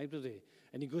God's library?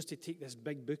 And he goes to take this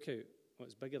big book out. Well,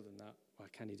 it's bigger than that. Why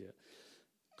can't he do it?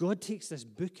 God takes this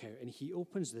book out, and he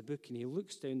opens the book, and he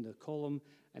looks down the column,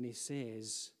 and he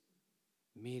says,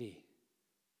 Mary,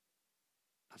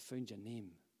 I found your name.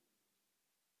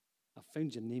 I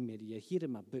found your name, Mary. You're here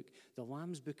in my book, the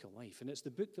Lamb's Book of Life. And it's the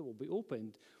book that will be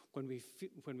opened when we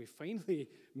finally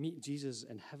meet Jesus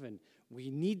in heaven.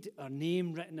 We need our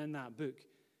name written in that book.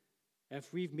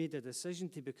 If we've made a decision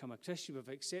to become a Christian, we've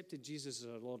accepted Jesus as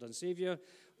our Lord and Savior,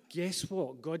 guess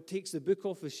what? God takes the book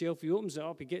off the shelf, he opens it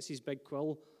up, he gets his big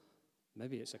quill.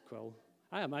 Maybe it's a quill.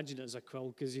 I imagine it's a quill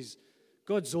because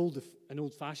God's old and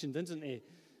old-fashioned, isn't he?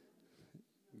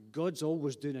 God's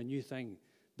always doing a new thing.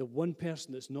 The one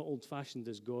person that's not old-fashioned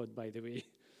is God, by the way.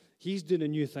 He's doing a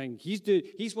new thing.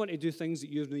 He's wanting to do things that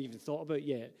you've not even thought about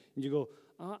yet. And you go,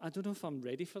 I don't know if I'm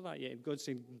ready for that yet. And God's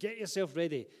saying, get yourself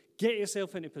ready. Get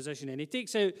yourself into position. And he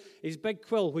takes out his big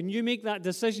quill when you make that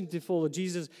decision to follow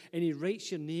Jesus, and he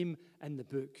writes your name in the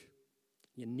book.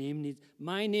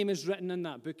 My name is written in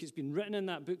that book. It's been written in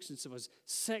that book since I was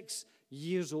 6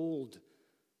 years old.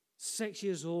 6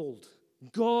 years old.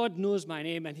 God knows my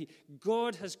name, and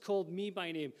God has called me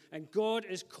by name, and God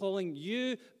is calling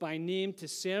you by name to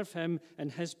serve him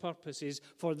and his purposes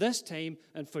for this time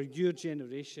and for your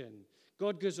generation.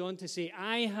 God goes on to say,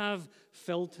 I have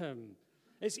filled him.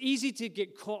 It's easy to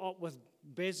get caught up with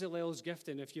Bezalel's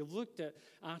gifting. If you looked at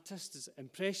artists'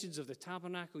 impressions of the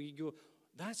tabernacle, you go,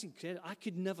 that's incredible. I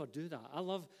could never do that. I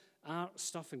love art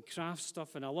stuff and craft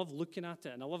stuff, and I love looking at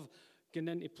it, and I love getting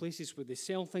into places where they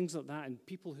sell things like that and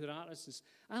people who are artists.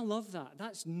 I love that.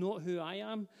 That's not who I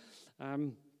am.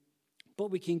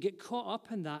 But we can get caught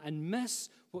up in that and miss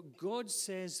what God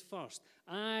says first.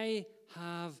 I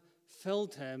have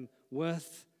filled him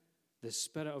with the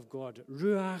Spirit of God.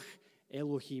 Ruach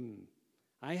Elohim.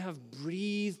 I have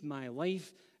breathed my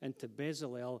life into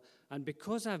Bezalel, and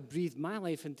because I've breathed my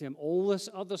life into him, all this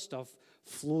other stuff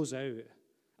flows out.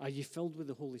 Are you filled with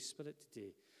the Holy Spirit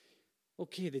today?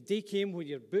 Okay, the day came when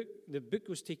the book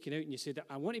was taken out and you said,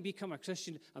 I want to become a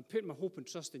Christian. I'm putting my hope and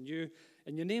trust in you.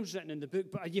 And your name's written in the book,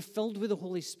 but are you filled with the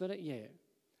Holy Spirit yet?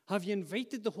 Have you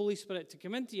invited the Holy Spirit to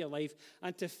come into your life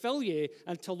and to fill you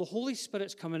until the Holy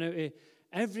Spirit's coming out of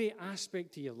every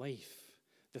aspect of your life?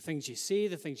 The things you say,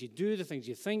 the things you do, the things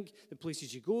you think, the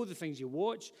places you go, the things you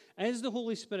watch. Is the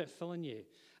Holy Spirit filling you?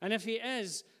 And if he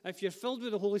is, if you're filled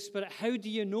with the Holy Spirit, how do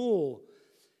you know?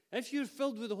 If you're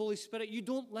filled with the Holy Spirit, you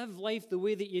don't live life the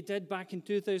way that you did back in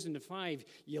 2005.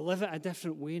 You live it a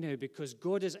different way now because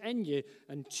God is in you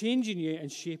and changing you and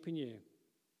shaping you.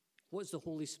 What's the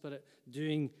Holy Spirit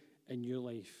doing in your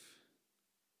life?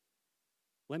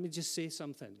 Let me just say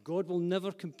something. God will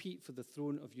never compete for the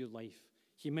throne of your life.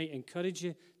 He might encourage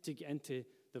you to get into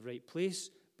the right place,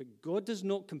 but God does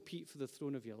not compete for the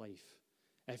throne of your life.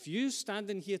 If you stand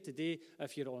in here today,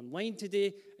 if you're online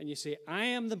today, and you say, I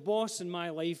am the boss in my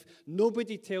life,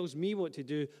 nobody tells me what to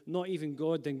do, not even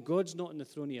God, then God's not on the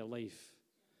throne of your life.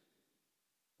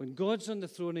 When God's on the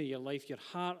throne of your life, your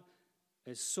heart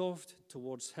is soft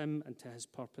towards him and to his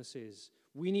purposes.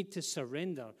 We need to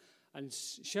surrender and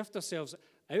shift ourselves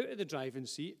out of the driving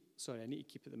seat. Sorry, I need to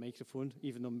keep at the microphone,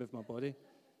 even though I move my body.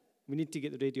 We need to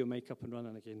get the radio mic up and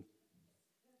running again,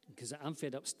 because I'm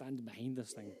fed up standing behind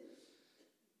this thing.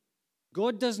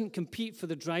 God doesn't compete for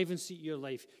the driving seat of your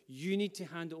life. You need to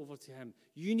hand it over to him.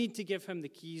 You need to give him the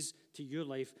keys to your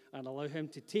life and allow him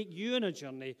to take you on a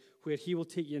journey where he will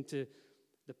take you into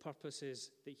the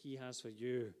purposes that he has for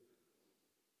you.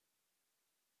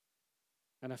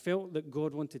 And I felt that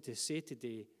God wanted to say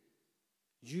today,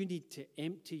 you need to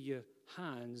empty your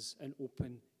hands and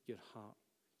open your heart.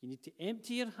 You need to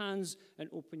empty your hands and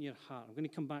open your heart. I'm going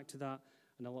to come back to that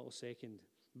in a little second.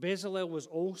 Bezalel was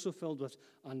also filled with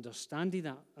understanding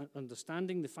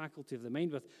the faculty of the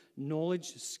mind, with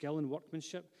knowledge, skill, and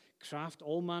workmanship, craft,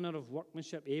 all manner of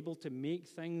workmanship, able to make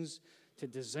things, to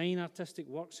design artistic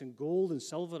works in gold and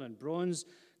silver and bronze,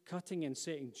 cutting and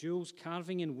setting jewels,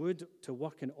 carving in wood, to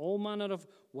work in all manner of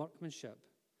workmanship.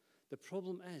 The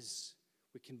problem is,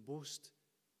 we can boast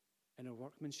in our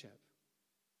workmanship.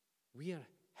 We are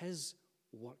his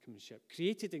workmanship,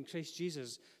 created in Christ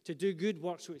Jesus to do good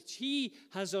works which he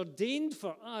has ordained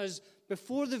for us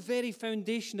before the very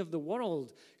foundation of the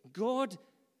world. God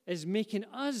is making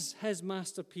us his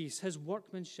masterpiece, his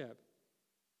workmanship.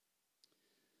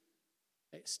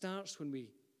 It starts when we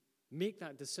make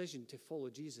that decision to follow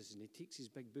Jesus, and he takes his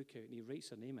big book out and he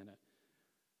writes our name in it.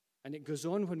 And it goes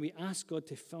on when we ask God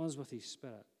to fill us with his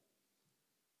Spirit.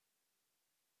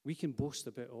 We can boast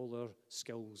about all our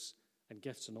skills and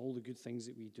gifts and all the good things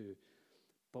that we do,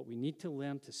 but we need to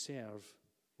learn to serve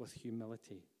with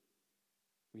humility.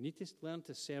 We need to learn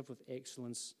to serve with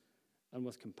excellence and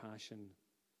with compassion.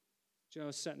 Do you know, I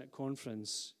was sitting at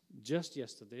conference just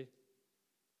yesterday,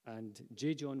 and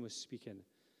J. John was speaking,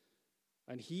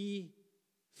 and he,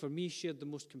 for me, shared the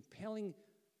most compelling,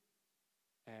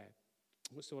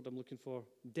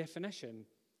 definition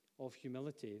of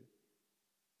humility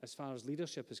as far as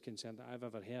leadership is concerned that I've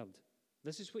ever heard.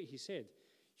 This is what he said.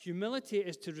 Humility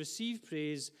is to receive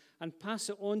praise and pass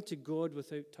it on to God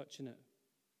without touching it.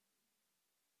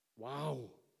 Wow.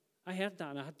 I heard that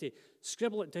and I had to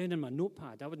scribble it down in my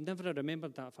notepad. I would never have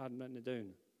remembered that if I hadn't written it down.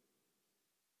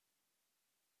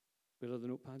 Where are the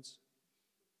notepads?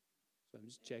 So I'm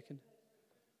just checking.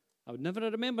 I would never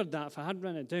have remembered that if I hadn't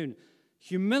written it down.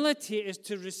 Humility is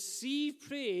to receive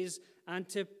praise and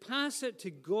to pass it to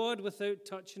God without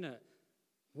touching it.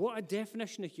 What a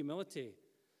definition of humility.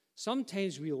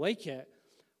 Sometimes we like it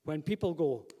when people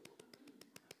go,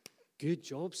 good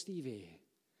job, Stevie.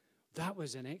 That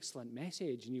was an excellent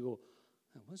message. And you go,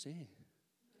 that was it.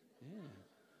 Yeah.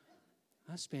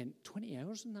 I spent 20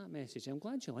 hours on that message. I'm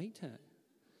glad you liked it.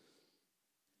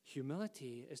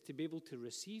 Humility is to be able to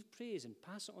receive praise and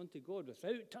pass it on to God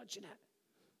without touching it.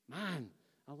 Man,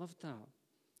 I love that.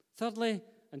 Thirdly,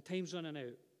 and time's running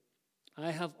out,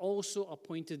 I have also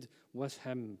appointed with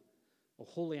him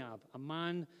Oholiab, a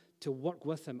man to work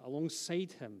with him,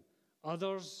 alongside him.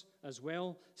 Others as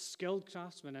well, skilled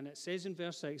craftsmen. And it says in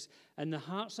verse 6, in the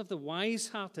hearts of the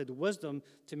wise-hearted, wisdom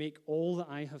to make all that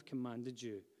I have commanded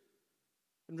you.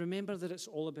 And remember that it's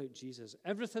all about Jesus.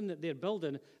 Everything that they're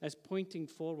building is pointing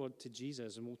forward to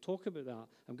Jesus. And we'll talk about that.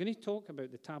 I'm going to talk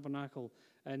about the tabernacle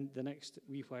in the next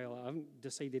wee while. I haven't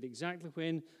decided exactly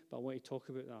when, but I want to talk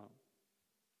about that.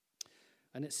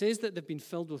 And it says that they've been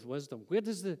filled with wisdom. Where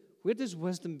does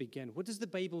wisdom begin? What does the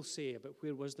Bible say about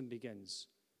where wisdom begins?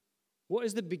 What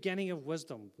is the beginning of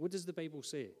wisdom? What does the Bible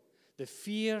say? The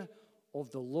fear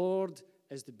of the Lord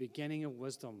is the beginning of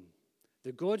wisdom.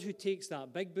 The God who takes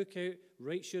that big book out,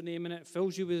 writes your name in it,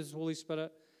 fills you with his Holy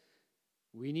Spirit.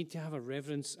 We need to have a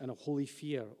reverence and a holy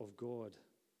fear of God.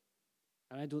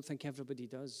 And I don't think everybody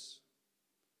does.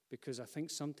 Because I think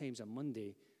sometimes on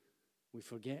Monday, we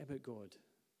forget about God.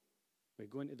 We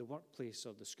go into the workplace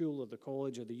or the school or the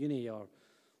college or the uni or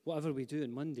whatever we do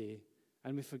on Monday,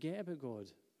 and we forget about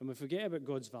God. And we forget about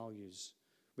God's values.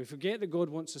 We forget that God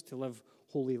wants us to live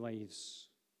holy lives.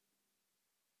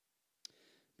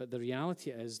 But the reality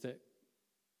is that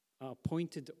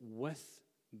appointed with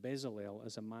Bezalel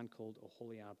is a man called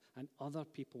Oholiab and other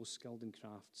people skilled in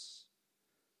crafts.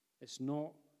 It's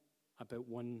not about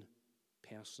one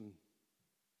person.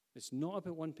 It's not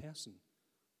about one person.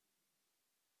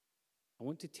 I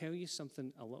want to tell you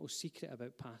something, a little secret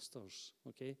about pastors,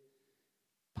 okay?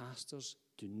 Pastors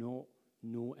do not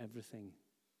know everything.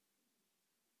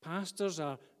 Pastors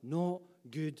are not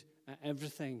good at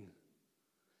everything.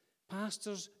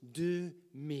 Pastors do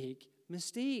make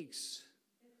mistakes.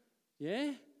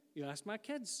 Yeah? You ask my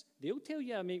kids, they'll tell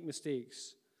you I make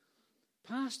mistakes.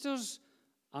 Pastors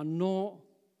are not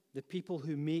the people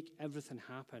who make everything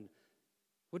happen.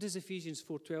 What does Ephesians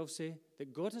 4:12 say?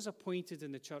 That God has appointed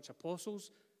in the church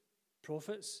apostles,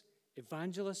 prophets,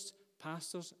 evangelists,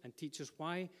 pastors, and teachers.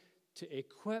 Why? To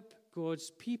equip God's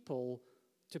people,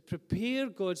 to prepare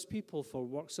God's people for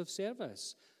works of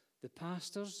service. The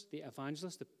pastors, the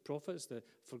evangelists, the prophets,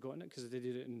 forgotten it because they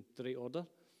did it in the right order.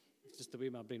 It's just the way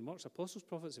my brain works. Apostles,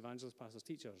 prophets, evangelists, pastors,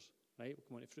 teachers. Right? We'll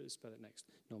come on to fruit of the Spirit next.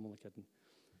 No, I'm only kidding.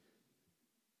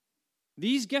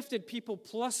 These gifted people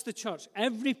plus the church,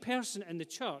 every person in the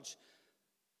church,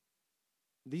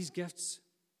 these gifts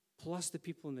plus the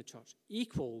people in the church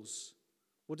equals,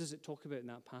 what does it talk about in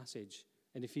that passage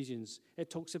in Ephesians? It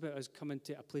talks about us coming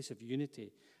to a place of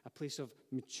unity, a place of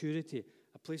maturity,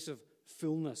 a place of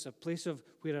fullness, a place of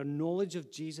where our knowledge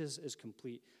of Jesus is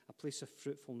complete, a place of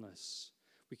fruitfulness.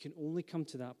 We can only come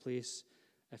to that place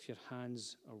if your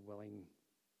hands are willing.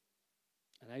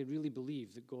 And I really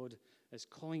believe that God is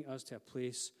calling us to a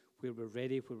place where we're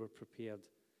ready, where we're prepared.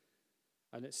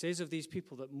 And it says of these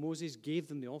people that Moses gave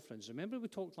them the offerings. Remember we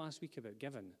talked last week about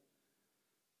giving?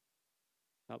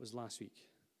 That was last week.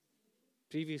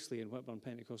 Previously in Whitburn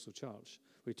Pentecostal Church,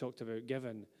 we talked about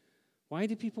giving. Why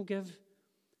do people give?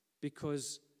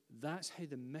 Because that's how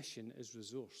the mission is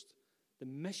resourced. The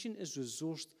mission is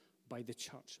resourced by the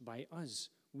church, by us.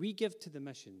 We give to the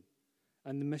mission,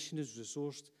 and the mission is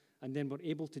resourced, and then we're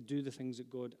able to do the things that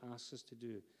God asks us to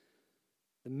do.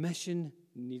 The mission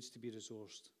needs to be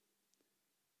resourced.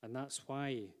 And that's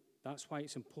why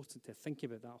it's important to think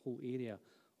about that whole area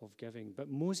of giving.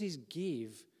 But Moses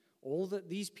gave all that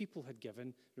these people had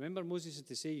given. Remember, Moses had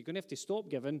to say, you're going to have to stop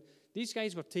giving. These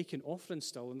guys were taking offerings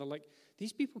still, and they're like,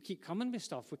 these people keep coming with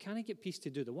stuff. We can't get peace to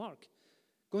do the work.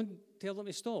 Go and tell them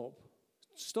to stop.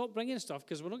 Stop bringing stuff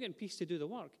because we're not getting peace to do the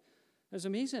work. It's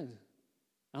amazing.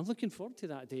 I'm looking forward to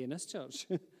that day in this church.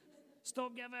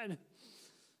 Stop giving.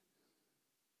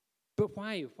 But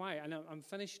why? Why? And I'm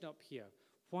finishing up here.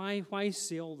 Why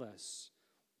say all this?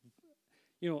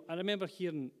 You know, I remember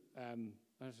hearing,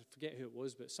 I forget who it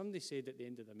was, but somebody said at the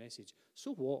end of the message,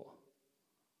 so what?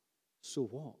 So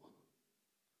what?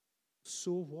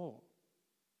 So what?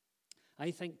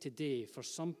 I think today, for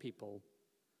some people,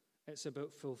 it's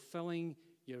about fulfilling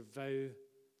your vow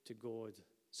to God.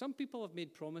 Some people have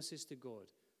made promises to God,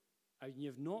 and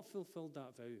you've not fulfilled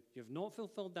that vow. You've not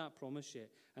fulfilled that promise yet.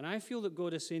 And I feel that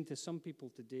God is saying to some people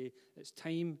today, it's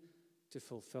time to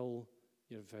fulfill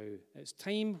your vow. It's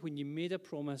time when you made a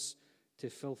promise to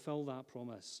fulfill that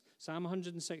promise. Psalm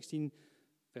 116,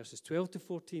 Verses 12 to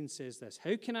 14 says this: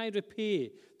 How can I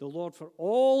repay the Lord for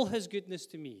all his goodness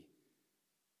to me?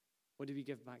 What do we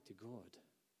give back to God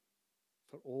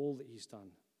for all that he's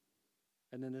done?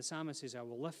 And then the psalmist says, I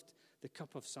will lift the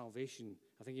cup of salvation.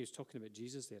 I think he was talking about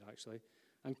Jesus there, actually.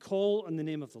 And call on the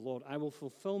name of the Lord. I will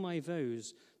fulfill my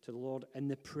vows to the Lord in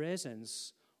the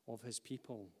presence of his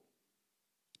people.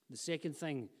 The second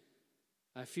thing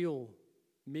I feel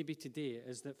maybe today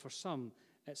is that for some,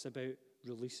 it's about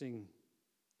releasing.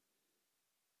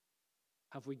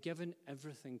 Have we given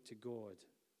everything to God?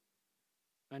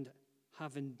 And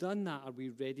having done that, are we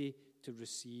ready to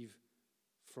receive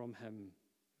from him?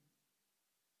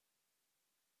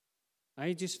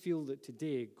 I just feel that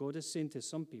today God is saying to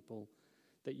some people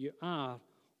that you are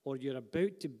or you're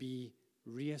about to be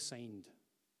reassigned.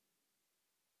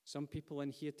 Some people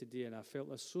in here today, and I felt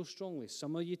this so strongly,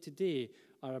 some of you today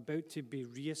are about to be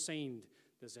reassigned.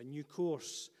 There's a new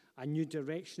course, a new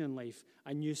direction in life,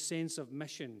 a new sense of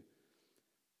mission.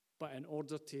 But in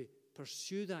order to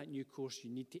pursue that new course, you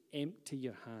need to empty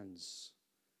your hands.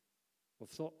 We've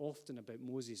thought often about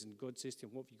Moses, and God says to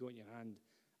him, what have you got in your hand?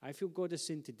 I feel God is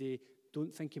saying today,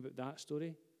 don't think about that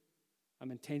story. I'm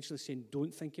intentionally saying,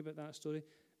 don't think about that story.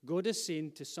 God is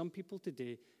saying to some people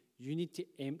today, you need to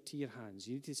empty your hands.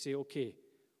 You need to say, okay,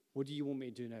 what do you want me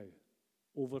to do now?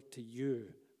 Over to you.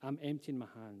 I'm emptying my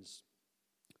hands.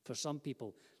 For some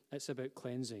people, it's about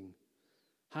cleansing.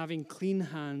 Having clean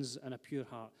hands and a pure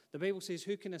heart. The Bible says,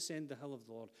 who can ascend the hill of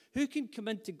the Lord? Who can come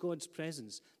into God's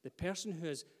presence? The person who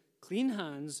has clean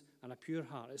hands and a pure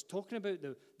heart. It's talking about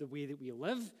the way that we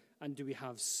live, and do we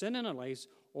have sin in our lives,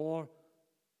 or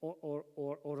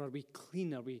are we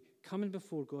clean? Are we coming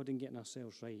before God and getting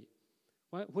ourselves right?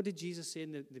 What did Jesus say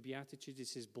in the Beatitudes? He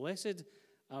says, blessed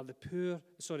are the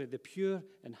pure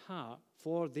in heart,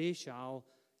 for they shall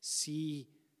see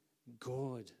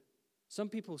God. Some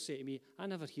people say to me, I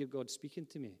never hear God speaking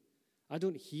to me. I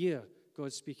don't hear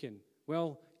God speaking.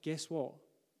 Well, guess what?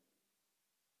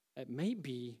 It might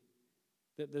be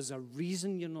that there's a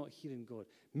reason you're not hearing God.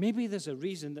 Maybe there's a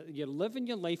reason that you're living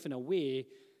your life in a way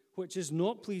which is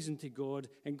not pleasing to God,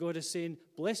 and God is saying,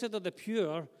 blessed are the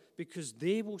pure, because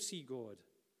they will see God.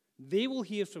 They will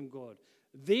hear from God.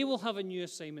 They will have a new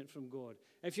assignment from God.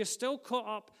 If you're still caught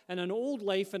up in an old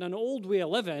life and an old way of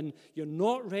living, you're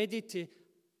not ready to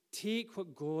take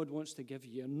what God wants to give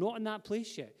you. You're not in that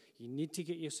place yet. You need to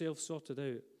get yourself sorted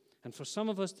out. And for some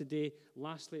of us today,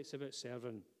 lastly, it's about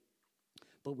serving.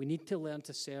 But we need to learn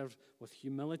to serve with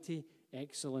humility,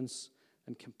 excellence,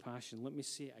 and compassion. Let me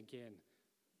say it again.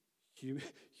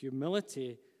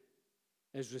 Humility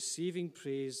is receiving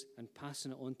praise and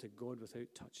passing it on to God without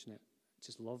touching it.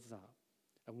 Just love that.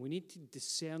 And we need to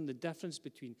discern the difference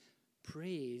between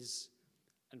praise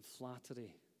and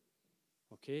flattery.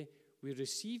 Okay? We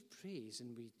receive praise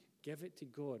and we give it to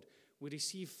God. We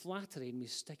receive flattery and we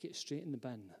stick it straight in the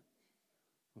bin.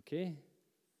 Okay?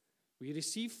 We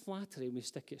receive flattery and we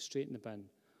stick it straight in the bin.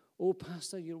 Oh,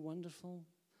 Pastor, you're wonderful.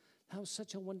 That was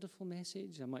such a wonderful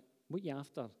message. I'm like, what you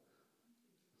after?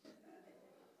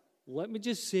 Let me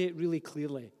just say it really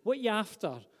clearly. What you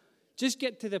after? Just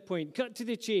get to the point. Cut to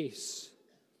the chase.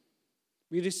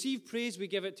 We receive praise, we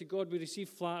give it to God. We receive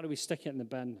flattery, we stick it in the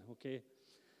bin. Okay?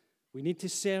 We need to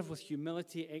serve with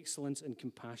humility, excellence, and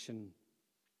compassion.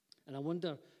 And I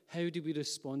wonder, how do we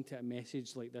respond to a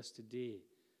message like this today?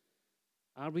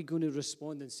 Are we going to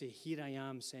respond and say, here I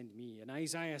am, send me? In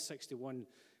Isaiah 61,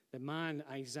 the man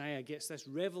Isaiah gets this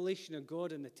revelation of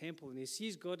God in the temple, and he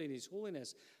sees God in his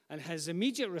holiness, and his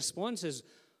immediate response is,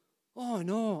 oh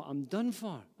no, I'm done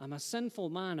for. I'm a sinful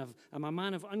man. I'm a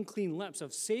man of unclean lips.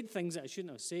 I've said things that I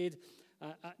shouldn't have said.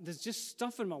 There's just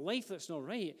stuff in my life that's not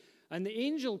right. And the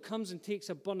angel comes and takes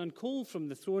a burning coal from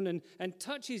the throne and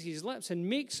touches his lips and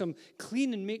makes him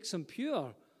clean and makes him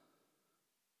pure.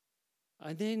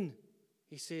 And then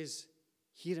he says,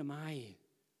 here am I,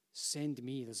 send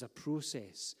me. There's a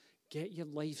process. Get your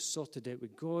life sorted out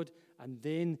with God, and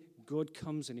then God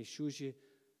comes and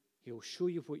he'll show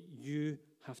you what you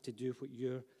have to do, what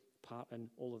your part in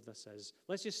all of this is.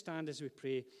 Let's just stand as we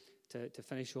pray to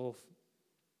finish off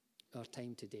our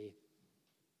time today.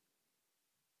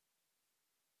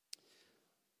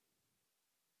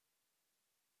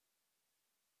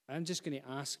 I'm just going to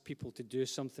ask people to do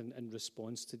something in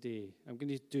response today. I'm going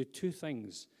to do two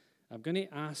things. I'm going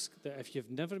to ask that if you've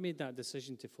never made that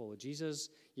decision to follow Jesus,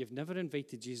 you've never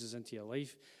invited Jesus into your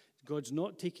life, God's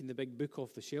not taken the big book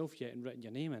off the shelf yet and written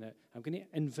your name in it. I'm going to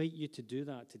invite you to do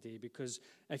that today, because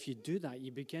if you do that,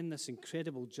 you begin this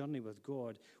incredible journey with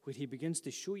God where he begins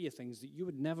to show you things that you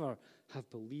would never have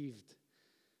believed.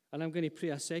 And I'm going to pray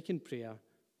a second prayer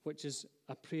which is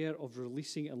a prayer of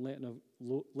releasing and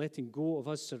letting go of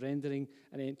us, surrendering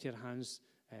and empty our hands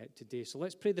today. So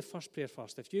let's pray the first prayer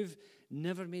first. If you've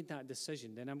never made that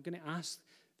decision, then I'm going to ask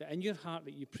that in your heart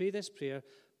that you pray this prayer,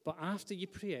 but after you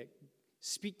pray it,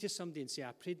 speak to somebody and say,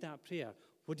 I prayed that prayer.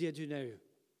 What do I do now?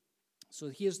 So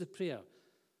here's the prayer.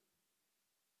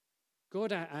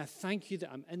 God, I thank you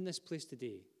that I'm in this place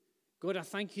today. God, I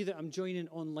thank you that I'm joining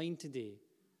online today.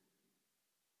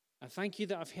 I thank you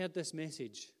that I've heard this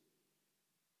message.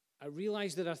 I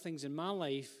realize there are things in my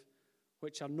life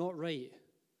which are not right.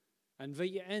 I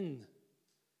invite you in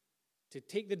to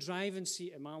take the driving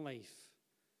seat in my life,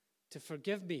 to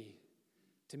forgive me,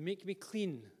 to make me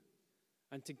clean,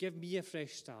 and to give me a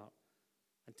fresh start,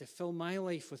 and to fill my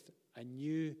life with a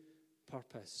new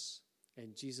purpose.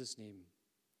 In Jesus' name.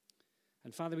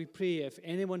 And Father, we pray if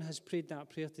anyone has prayed that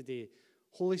prayer today,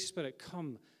 Holy Spirit,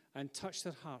 come and touch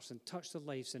their hearts and touch their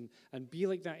lives and be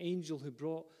like that angel who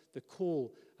brought the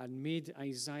coal and made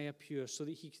Isaiah pure so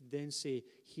that he could then say,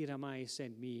 here am I,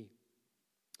 send me.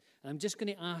 And I'm just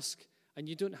going to ask, and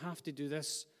you don't have to do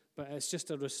this, but it's just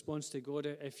a response to God.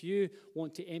 If you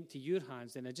want to empty your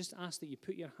hands, then I just ask that you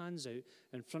put your hands out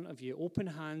in front of you, open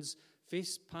hands,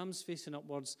 palms facing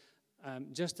upwards,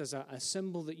 just as a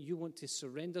symbol that you want to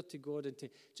surrender to God and to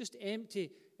just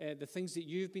empty the things that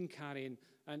you've been carrying.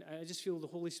 And I just feel the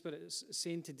Holy Spirit is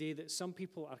saying today that some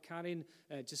people are carrying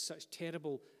just such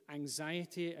terrible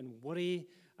anxiety and worry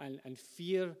and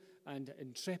fear and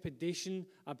trepidation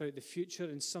about the future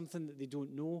and something that they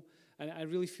don't know. And I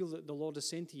really feel that the Lord is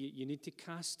saying to you, you need to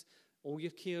cast all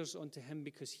your cares onto him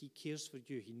because he cares for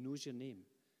you. He knows your name.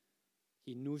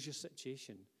 He knows your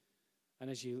situation. And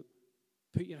as you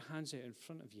put your hands out in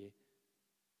front of you,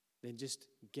 then just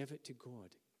give it to God.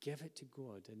 Give it to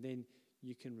God, and then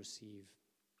you can receive.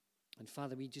 And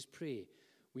Father, we just pray.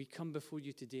 We come before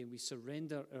you today and we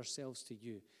surrender ourselves to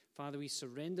you. Father, we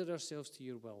surrender ourselves to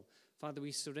your will. Father,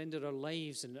 we surrender our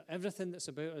lives and everything that's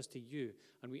about us to you.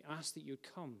 And we ask that you'd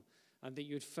come and that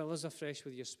you'd fill us afresh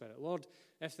with your Spirit. Lord,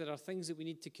 if there are things that we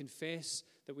need to confess,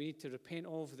 that we need to repent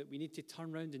of, that we need to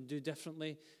turn around and do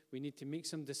differently, we need to make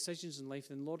some decisions in life,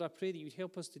 then Lord, I pray that you'd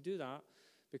help us to do that.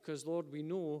 Because, Lord, we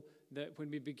know that when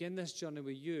we begin this journey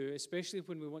with you, especially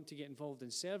when we want to get involved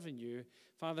in serving you,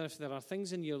 Father, if there are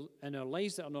things in our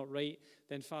lives that are not right,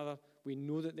 then, Father, we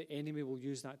know that the enemy will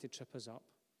use that to trip us up.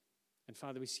 And,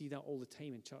 Father, we see that all the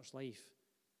time in church life,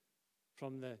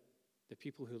 from the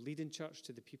people who lead in church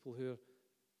to the people who are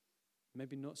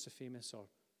maybe not so famous or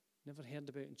never heard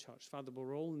about in church. Father,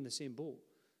 we're all in the same boat.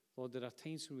 Lord, there are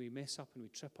times when we mess up and we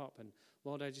trip up. And,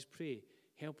 Lord, I just pray,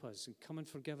 help us and come and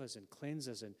forgive us and cleanse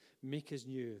us and make us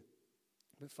new.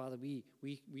 But Father, we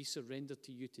surrender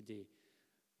to you today.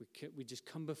 We just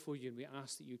come before you and we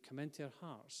ask that you come into our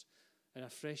hearts in a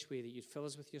fresh way, that you'd fill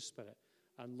us with your Spirit.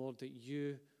 And Lord, that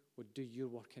you would do your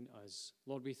work in us.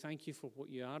 Lord, we thank you for what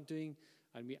you are doing.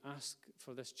 And we ask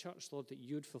for this church, Lord, that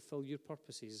you would fulfill your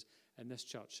purposes in this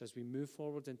church as we move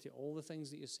forward into all the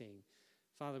things that you're saying.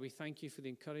 Father, we thank you for the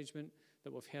encouragement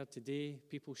that we've heard today,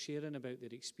 people sharing about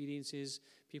their experiences,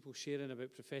 people sharing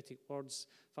about prophetic words.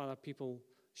 Father, people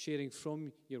sharing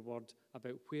from your word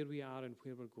about where we are and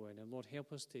where we're going. And Lord,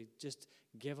 help us to just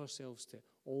give ourselves to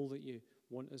all that you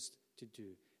want us to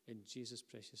do. In Jesus'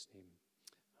 precious name,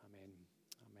 amen.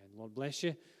 Amen. Lord bless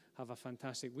you. Have a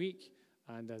fantastic week.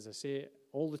 And as I say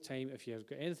all the time, if you've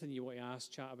got anything you want to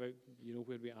ask, chat about, you know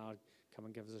where we are, come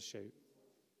and give us a shout.